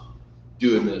not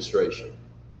do administration.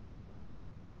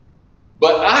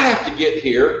 But I have to get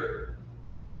here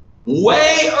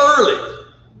way early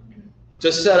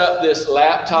to set up this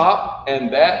laptop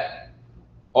and that,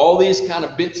 all these kind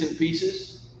of bits and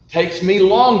pieces. Takes me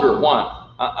longer. Why?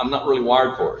 I'm not really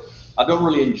wired for it. I don't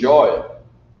really enjoy it.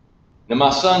 Now my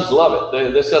sons love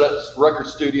it. They set up record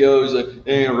studios,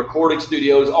 recording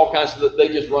studios, all kinds of, they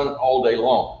just run it all day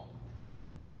long.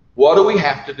 What do we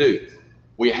have to do?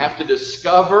 We have to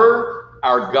discover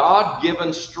our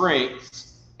God-given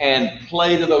strengths and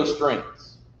play to those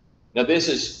strengths. Now this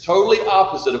is totally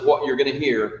opposite of what you're going to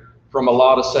hear from a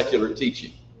lot of secular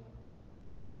teaching.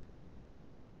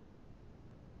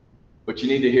 But you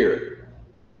need to hear it.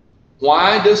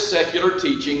 Why does secular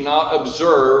teaching not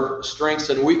observe strengths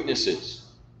and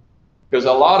weaknesses? Because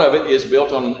a lot of it is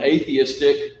built on an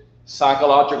atheistic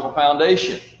psychological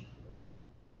foundation.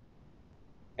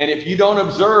 And if you don't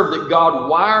observe that God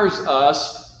wires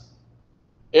us,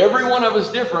 every one of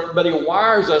us different, but he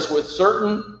wires us with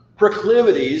certain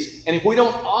proclivities, and if we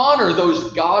don't honor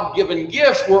those God-given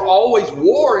gifts, we're always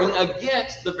warring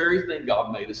against the very thing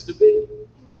God made us to be.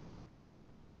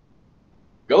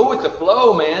 Go with the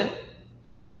flow, man.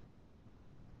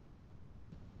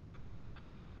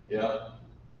 Yeah,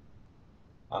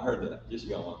 I heard that. Just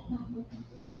go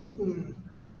on.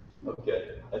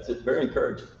 Okay, that's it. Very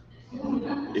encouraging.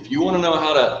 If you want to know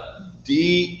how to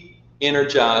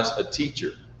de-energize a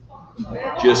teacher,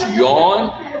 just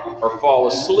yawn or fall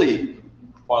asleep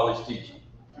while he's teaching.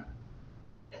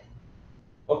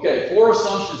 Okay, 4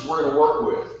 assumptions we're going to work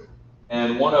with,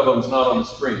 and one of them is not on the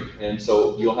screen, and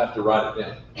so you'll have to write it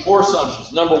down. 4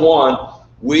 assumptions. Number 1,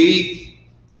 we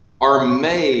are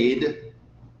made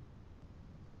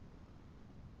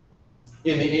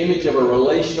in the image of a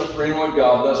relational friend with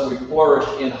God, thus we flourish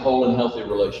in whole and healthy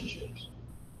relationships.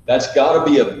 That's got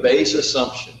to be a base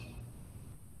assumption.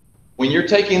 When you're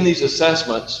taking these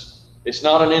assessments, it's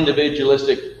not an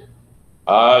individualistic,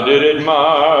 I did it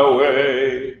my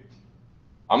way.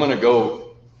 I'm going to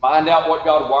go find out what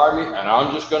God wired me, and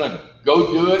I'm just going to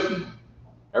go do it, and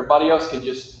everybody else can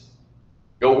just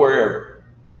go wherever.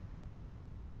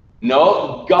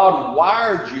 No, God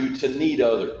wired you to need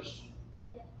others.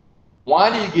 Why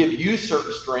do you give you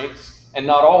certain strengths and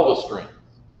not all the strengths?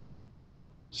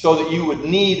 So that you would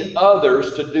need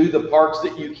others to do the parts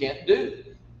that you can't do.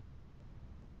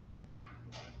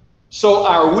 So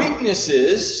our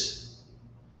weaknesses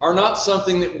are not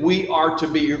something that we are to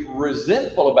be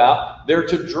resentful about. They're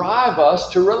to drive us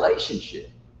to relationship.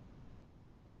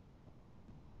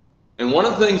 And one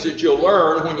of the things that you'll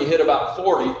learn when you hit about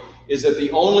 40 is that the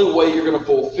only way you're going to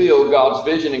fulfill God's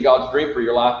vision and God's dream for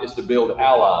your life is to build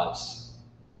allies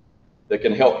that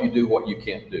can help you do what you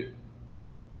can't do.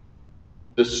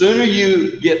 The sooner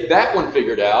you get that one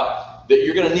figured out, that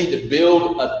you're going to need to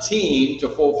build a team to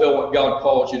fulfill what God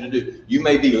calls you to do. You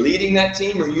may be leading that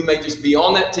team, or you may just be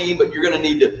on that team, but you're going to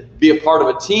need to be a part of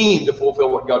a team to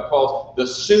fulfill what God calls. The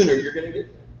sooner you're going to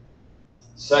get there.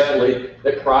 Secondly,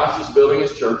 that Christ is building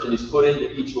his church, and he's put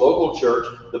into each local church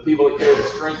the people that carry the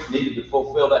strength needed to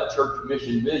fulfill that church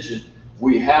mission vision.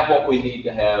 We have what we need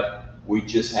to have. We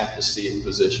just have to see it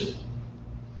positioned.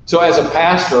 So as a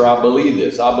pastor, I believe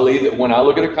this. I believe that when I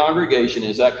look at a congregation,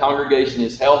 as that congregation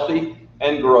is healthy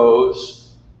and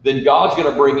grows, then God's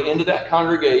going to bring into that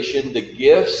congregation the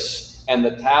gifts and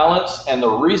the talents and the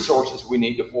resources we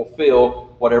need to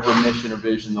fulfill whatever mission or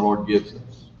vision the Lord gives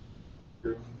us.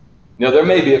 Now, there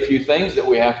may be a few things that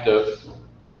we have to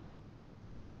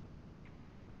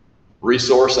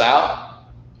resource out,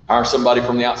 hire somebody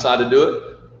from the outside to do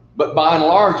it. But by and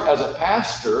large, as a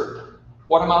pastor,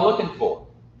 what am I looking for?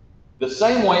 The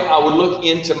same way I would look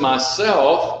into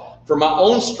myself for my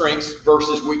own strengths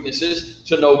versus weaknesses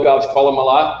to know God's call in my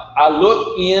life. I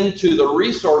look into the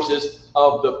resources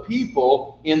of the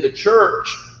people in the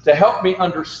church to help me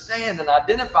understand and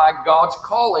identify God's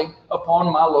calling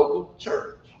upon my local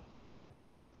church.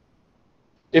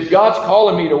 If God's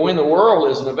calling me to win the world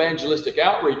as an evangelistic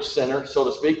outreach center, so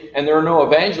to speak, and there are no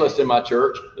evangelists in my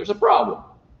church, there's a problem.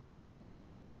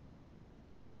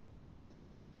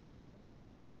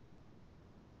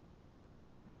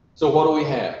 So what do we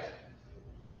have?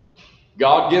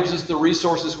 God gives us the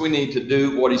resources we need to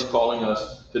do what he's calling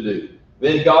us to do.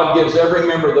 Then God gives every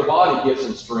member of the body gifts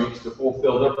and strengths to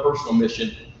fulfill their personal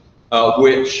mission,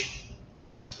 which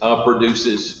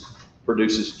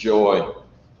produces joy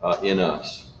in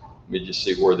us. Let me just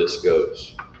see where this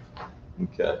goes.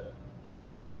 Okay.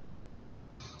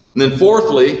 And then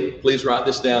fourthly, please write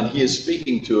this down. He is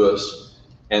speaking to us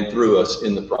and through us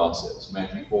in the process.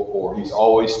 Matthew 4:4. He's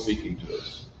always speaking to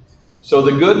us. So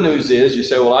the good news is, you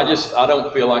say, well, I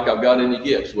don't feel like I've got any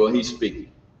gifts. Well, he's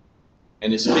speaking.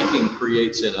 And his speaking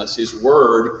creates in us. His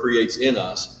word creates in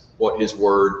us what his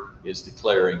word is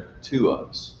declaring to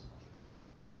us.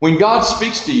 When God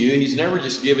speaks to you, he's never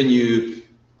just given you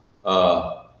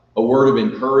a word of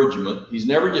encouragement. He's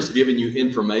never just given you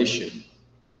information.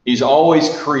 He's always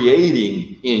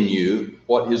creating in you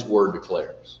what his word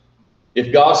declares.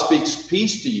 If God speaks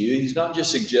peace to you, he's not just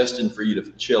suggesting for you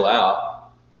to chill out.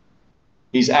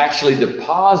 He's actually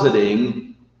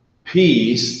depositing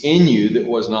peace in you that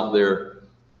was not there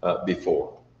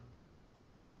before.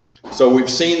 So we've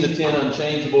seen the 10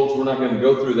 unchangeables. We're not going to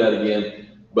go through that again,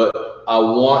 but I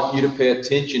want you to pay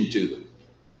attention to them.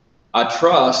 I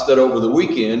trust that over the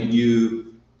weekend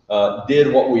you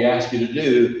did what we asked you to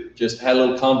do, just had a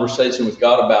little conversation with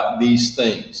God about these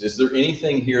things. Is there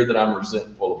anything here that I'm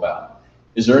resentful about?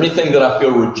 Is there anything that I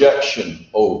feel rejection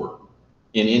over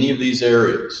in any of these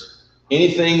areas?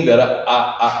 Anything that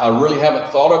I really haven't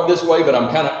thought of this way, but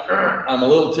I'm a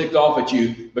little ticked off at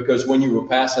you because when you were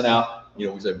passing out,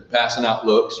 we say passing out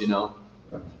looks, you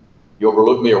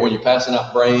overlook me, or when you're passing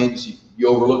out brains, you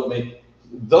overlook me.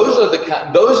 Those are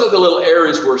the little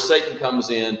areas where Satan comes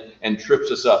in and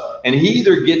trips us up. And he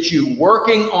either gets you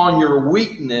working on your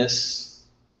weakness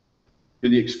to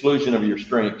the exclusion of your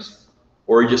strengths,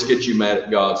 or he just gets you mad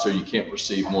at God so you can't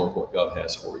receive more of what God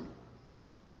has for you.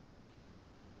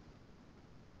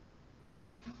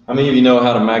 How many of you know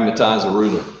how to magnetize a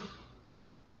ruler?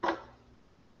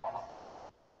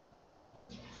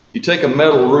 You take a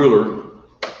metal ruler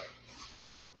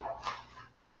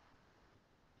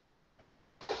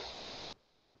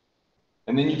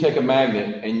and then you take a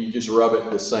magnet and you just rub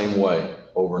it the same way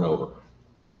over and over.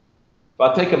 If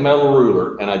I take a metal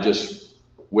ruler and I just,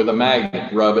 with a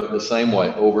magnet, rub it the same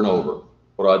way over and over,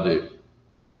 what do?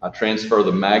 I transfer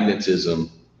the magnetism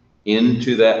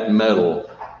into that metal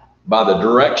by the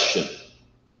direction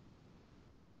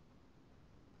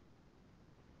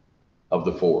of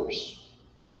the force.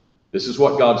 This is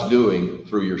what God's doing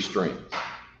through your strength.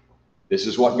 This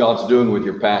is what God's doing with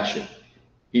your passion.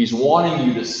 He's wanting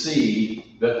you to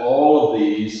see that all of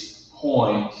these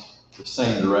point the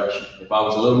same direction. If I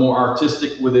was a little more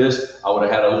artistic with this, I would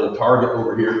have had a little target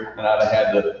over here, and I'd have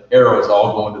had the arrows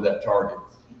all going to that target.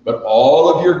 But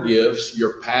all of your gifts,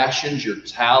 your passions, your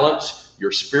talents,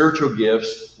 your spiritual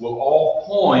gifts will all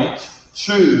point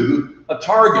to a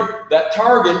target. That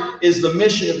target is the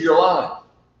mission of your life.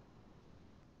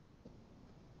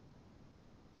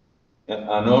 And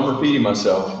I know I'm repeating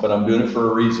myself, but I'm doing it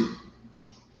for a reason.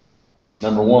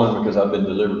 Number one, because I've been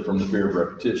delivered from the fear of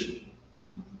repetition.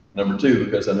 Number two,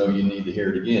 because I know you need to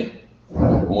hear it again.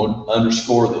 I want to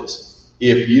underscore this.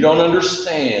 If you don't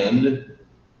understand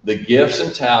the gifts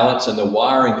and talents and the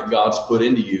wiring that God's put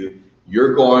into you,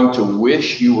 you're going to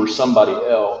wish you were somebody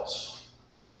else.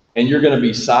 And you're going to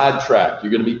be sidetracked.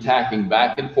 You're going to be tacking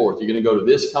back and forth. You're going to go to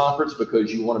this conference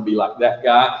because you want to be like that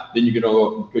guy. Then you're going to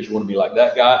go because you want to be like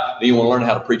that guy. Then you want to learn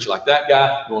how to preach like that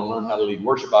guy. You want to learn how to lead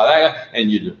worship by that guy.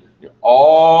 And you're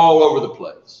all over the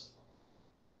place.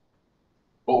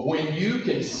 But when you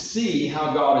can see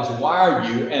how God has wired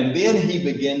you, and then he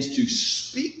begins to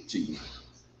speak to you,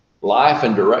 life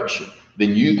and direction,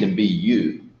 then you can be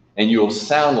you, and you'll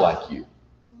sound like you.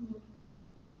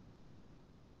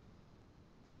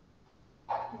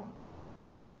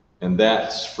 And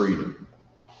that's freedom.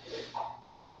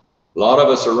 A lot of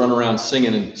us are running around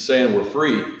singing and saying we're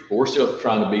free, but we're still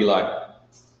trying to be like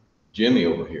Jimmy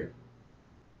over here.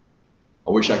 I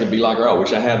wish I could be like her. I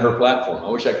wish I had her platform. I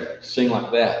wish I could sing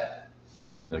like that.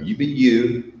 No, you be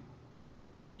you.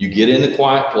 You get in the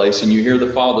quiet place and you hear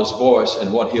the Father's voice,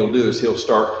 and what he'll do is he'll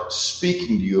start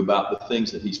speaking to you about the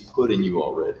things that he's put in you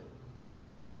already.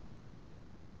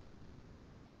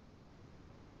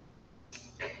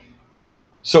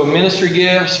 So ministry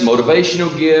gifts,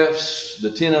 motivational gifts, the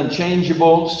 10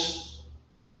 unchangeables,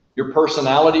 your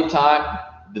personality type,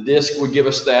 the DISC would give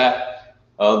us that.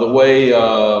 The way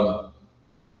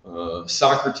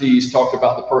Socrates talked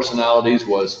about the personalities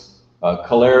was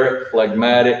choleric,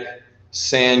 phlegmatic,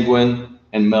 sanguine,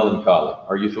 and melancholy.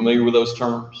 Are you familiar with those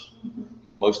terms?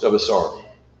 Most of us are.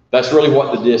 That's really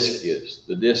what the DISC is.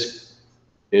 The DISC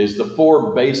is the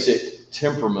 4 basic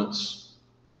temperaments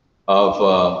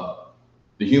of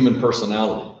the human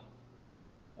personality.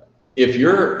 If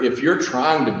you're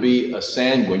trying to be a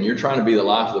sanguine, you're trying to be the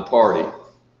life of the party,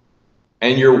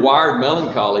 and you're wired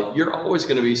melancholy, you're always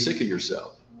going to be sick of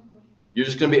yourself. You're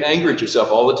just going to be angry at yourself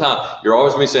all the time. You're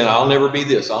always going to be saying, I'll never be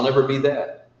this, I'll never be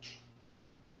that.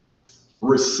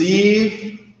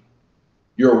 Receive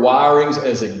your wirings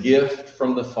as a gift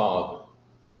from the Father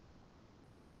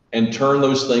and turn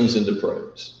those things into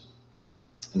praise.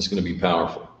 It's going to be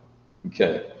powerful.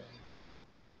 Okay.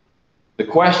 The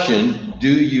question, do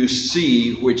you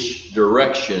see which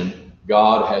direction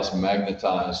God has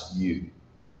magnetized you?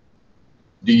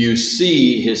 Do you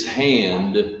see his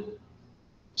hand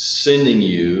sending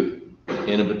you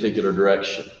in a particular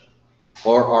direction?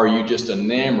 Or are you just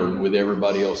enamored with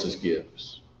everybody else's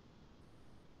gifts?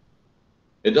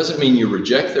 It doesn't mean you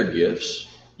reject their gifts.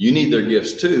 You need their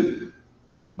gifts too,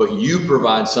 but you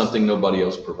provide something nobody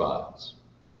else provides.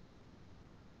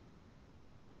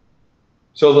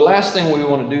 So the last thing we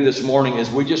want to do this morning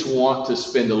is we just want to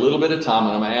spend a little bit of time,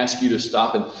 and I'm going to ask you to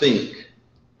stop and think,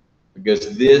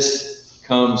 because this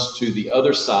comes to the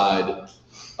other side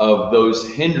of those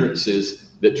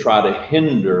hindrances that try to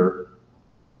hinder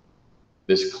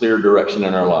this clear direction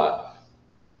in our life.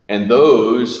 And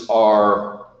those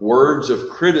are words of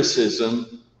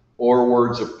criticism or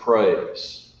words of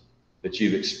praise that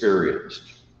you've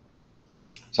experienced.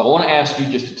 So I want to ask you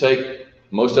just to take,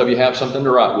 most of you have something to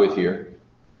write with here.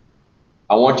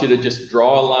 I want you to just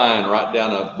draw a line, write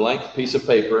down a blank piece of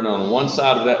paper, and on one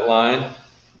side of that line,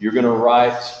 you're going to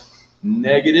write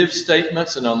negative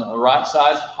statements, and on the right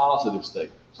side, positive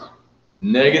statements.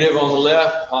 Negative on the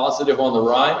left, positive on the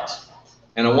right.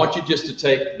 And I want you just to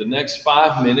take the next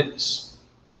 5 minutes,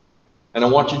 and I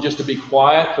want you just to be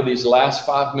quiet for these last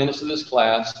 5 minutes of this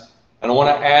class. And I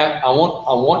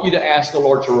want you to ask the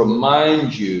Lord to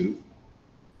remind you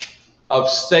of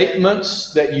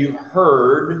statements that you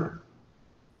heard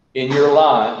in your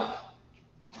life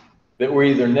that were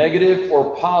either negative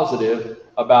or positive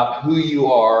about who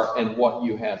you are and what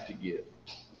you have to give.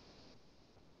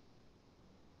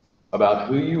 About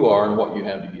who you are and what you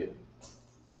have to give.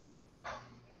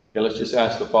 Okay, let's just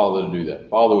ask the Father to do that.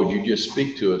 Father, would you just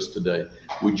speak to us today?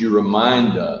 Would you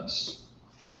remind us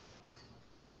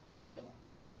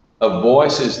of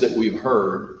voices that we've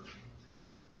heard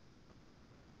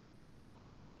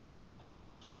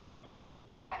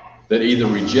that either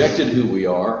rejected who we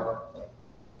are,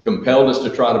 compelled us to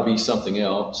try to be something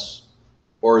else,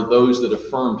 or those that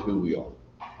affirmed who we are?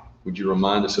 Would you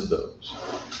remind us of those?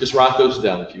 Just write those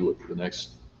down if you would for the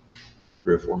next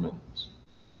 3 or 4 minutes.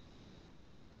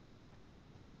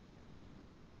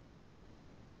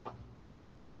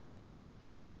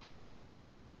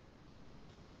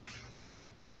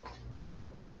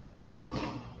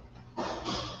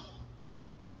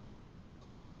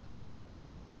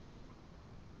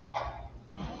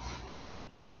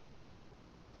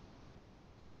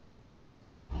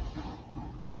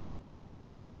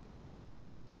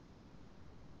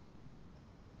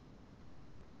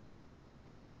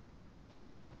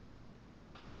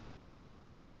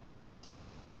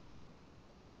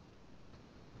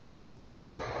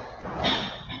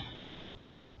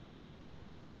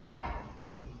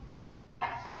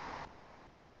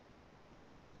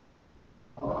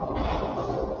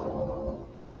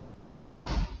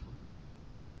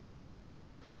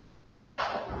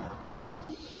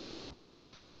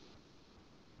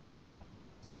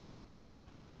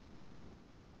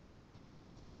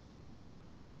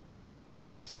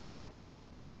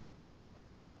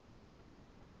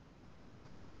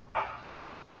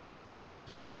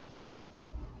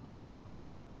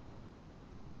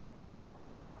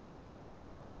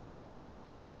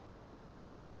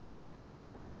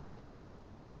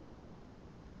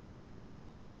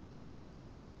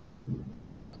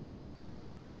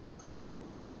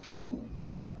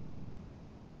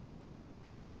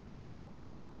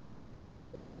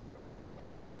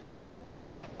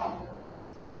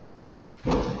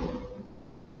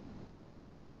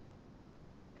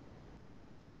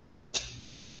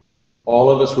 All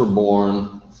of us were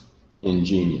born in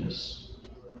genius.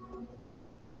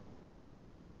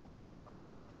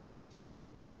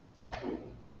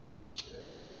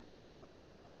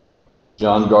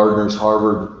 John Gardner's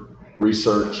Harvard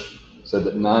research said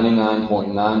that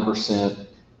 99.9%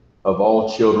 of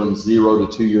all children 0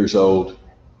 to 2 years old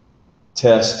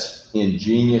test in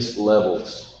genius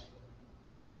levels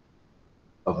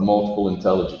of multiple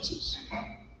intelligences.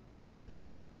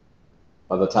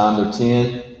 By the time they're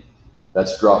 10,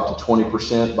 that's dropped to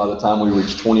 20%. By the time we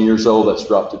reach 20 years old, that's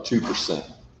dropped to 2%.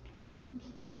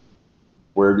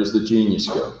 Where does the genius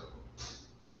go?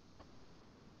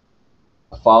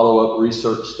 A follow-up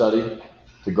research study,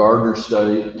 the Gardner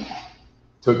study,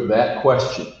 took that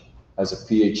question as a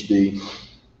PhD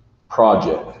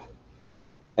project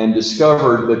and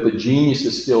discovered that the genius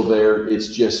is still there. It's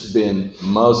just been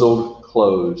muzzled,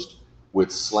 closed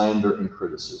with slander and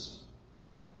criticism.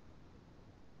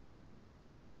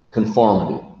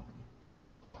 Conformity.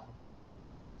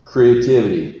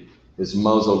 Creativity is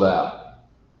muzzled out.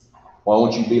 Why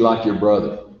won't you be like your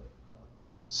brother?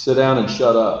 Sit down and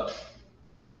shut up.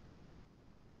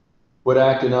 Quit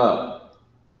acting up.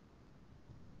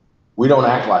 We don't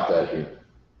act like that here.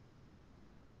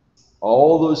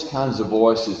 All those kinds of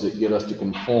voices that get us to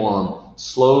conform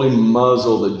slowly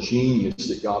muzzle the genius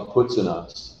that God puts in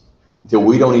us until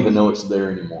we don't even know it's there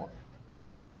anymore.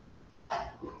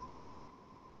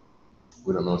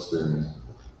 We don't know it's there anymore.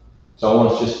 So I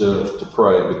want us just to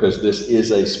pray, because this is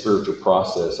a spiritual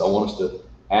process. I want us to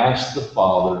ask the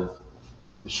Father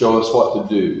to show us what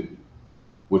to do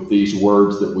with these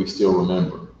words that we still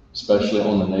remember, especially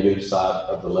on the negative side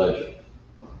of the ledger.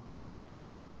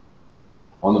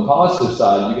 On the positive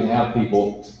side, you can have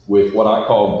people with what I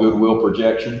call goodwill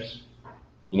projections.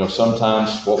 You know,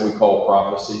 sometimes what we call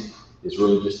prophecy is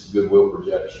really just a goodwill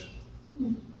projection.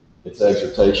 It's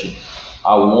exhortation.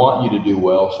 I want you to do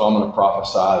well, so I'm going to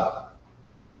prophesy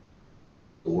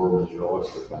the world is your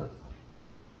oyster kind of thing.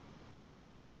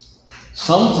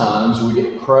 Sometimes we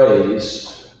get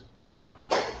praised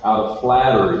out of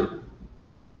flattery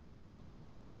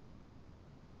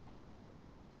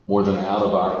more than out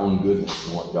of our own goodness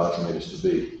and what God's made us to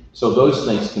be. So those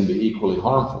things can be equally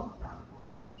harmful.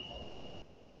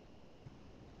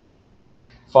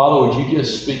 Father, would you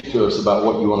just speak to us about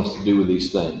what you want us to do with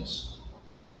these things?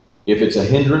 If it's a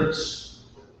hindrance,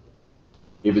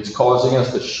 if it's causing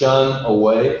us to shun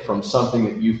away from something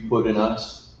that you've put in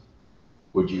us,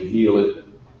 would you heal it?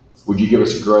 Would you give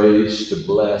us grace to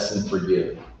bless and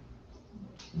forgive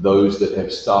those that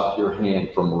have stopped your hand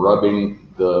from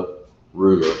rubbing the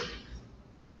ruler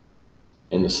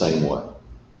in the same way?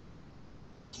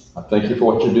 I thank you for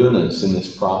what you're doing in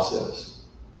this process.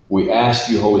 We ask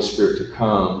you, Holy Spirit, to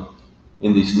come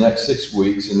in these next 6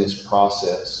 weeks in this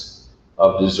process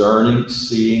of discerning,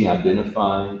 seeing,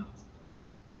 identifying,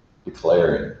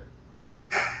 declaring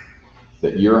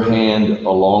that your hand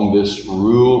along this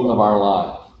rule of our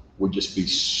life would just be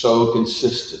so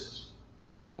consistent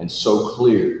and so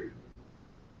clear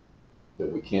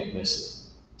that we can't miss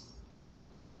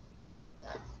it.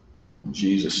 In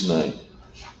Jesus' name.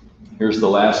 Here's the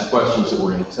last questions that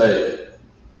we're going to take.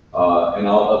 And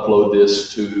I'll upload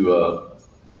this to your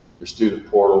student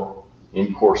portal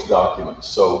in course documents.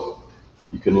 So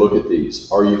you can look at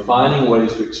these. Are you finding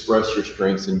ways to express your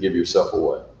strengths and give yourself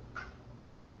away?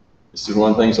 This is one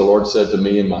of the things the Lord said to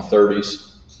me in my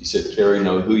 30s. He said, Kerry,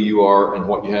 know who you are and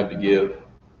what you have to give.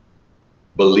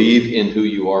 Believe in who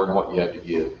you are and what you have to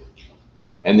give.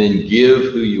 And then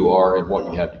give who you are and what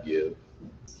you have to give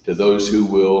to those who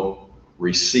will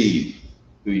receive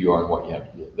who you are and what you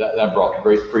have to give. That brought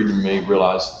great freedom to me.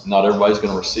 Realize not everybody's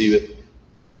going to receive it,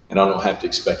 and I don't have to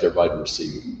expect everybody to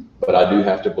receive it. But I do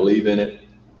have to believe in it,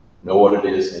 know what it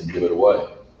is, and give it away.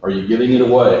 Are you giving it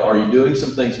away? Are you doing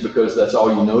some things because that's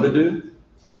all you know to do?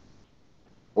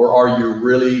 Or are you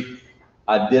really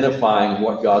identifying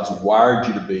what God's wired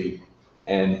you to be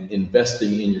and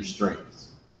investing in your strengths?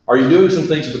 Are you doing some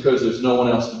things because there's no one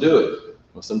else to do it?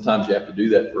 Well, sometimes you have to do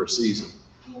that for a season.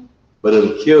 But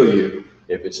it'll kill you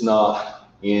if it's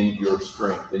not in your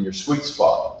strength, in your sweet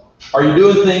spot. Are you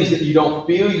doing things that you don't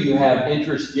feel you have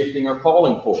interest, gifting, or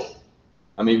calling for?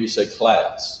 How many of you say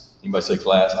class? Anybody say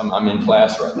class? I'm in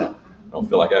class right now. I don't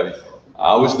feel like I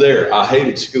was there. I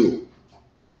hated school.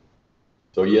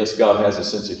 So yes, God has a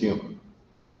sense of humor.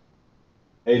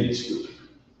 Hated school.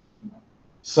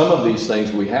 Some of these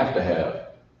things we have to have,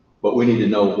 but we need to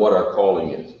know what our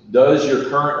calling is. Does your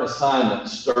current assignment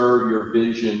stir your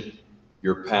vision,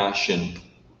 your passion,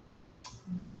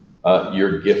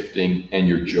 your gifting, and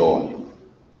your joy?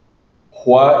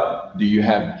 What do you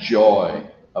have joy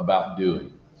about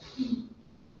doing?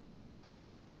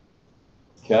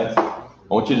 Okay? I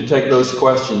want you to take those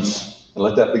questions and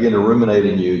let that begin to ruminate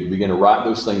in you. You begin to write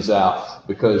those things out,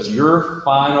 because your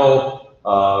final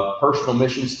personal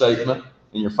mission statement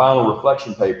and your final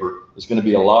reflection paper is going to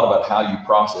be a lot about how you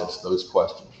process those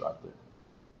questions right there.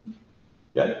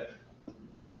 Okay?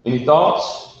 Any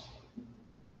thoughts?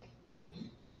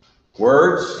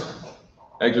 Words?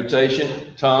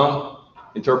 Exhortation? Tongue?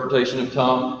 Interpretation of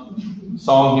tongue?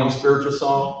 Song, hymn, spiritual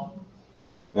song?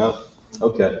 No?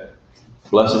 Okay.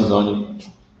 Blessings on you.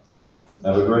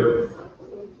 Have a great one.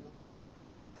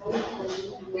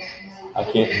 I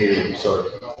can't hear you, sorry.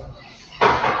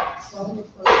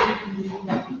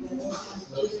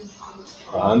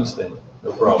 I understand.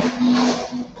 No problem.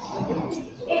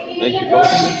 If you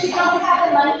don't have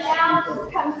the money now,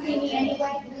 just come see me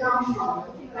anyway. You're on call.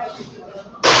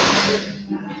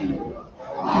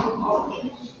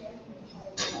 Okay.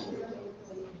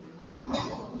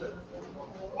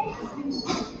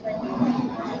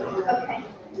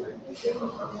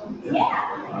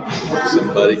 Yeah.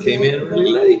 Somebody came in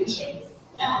really late. Stop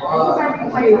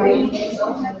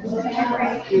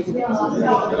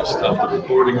the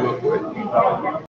recording real quick.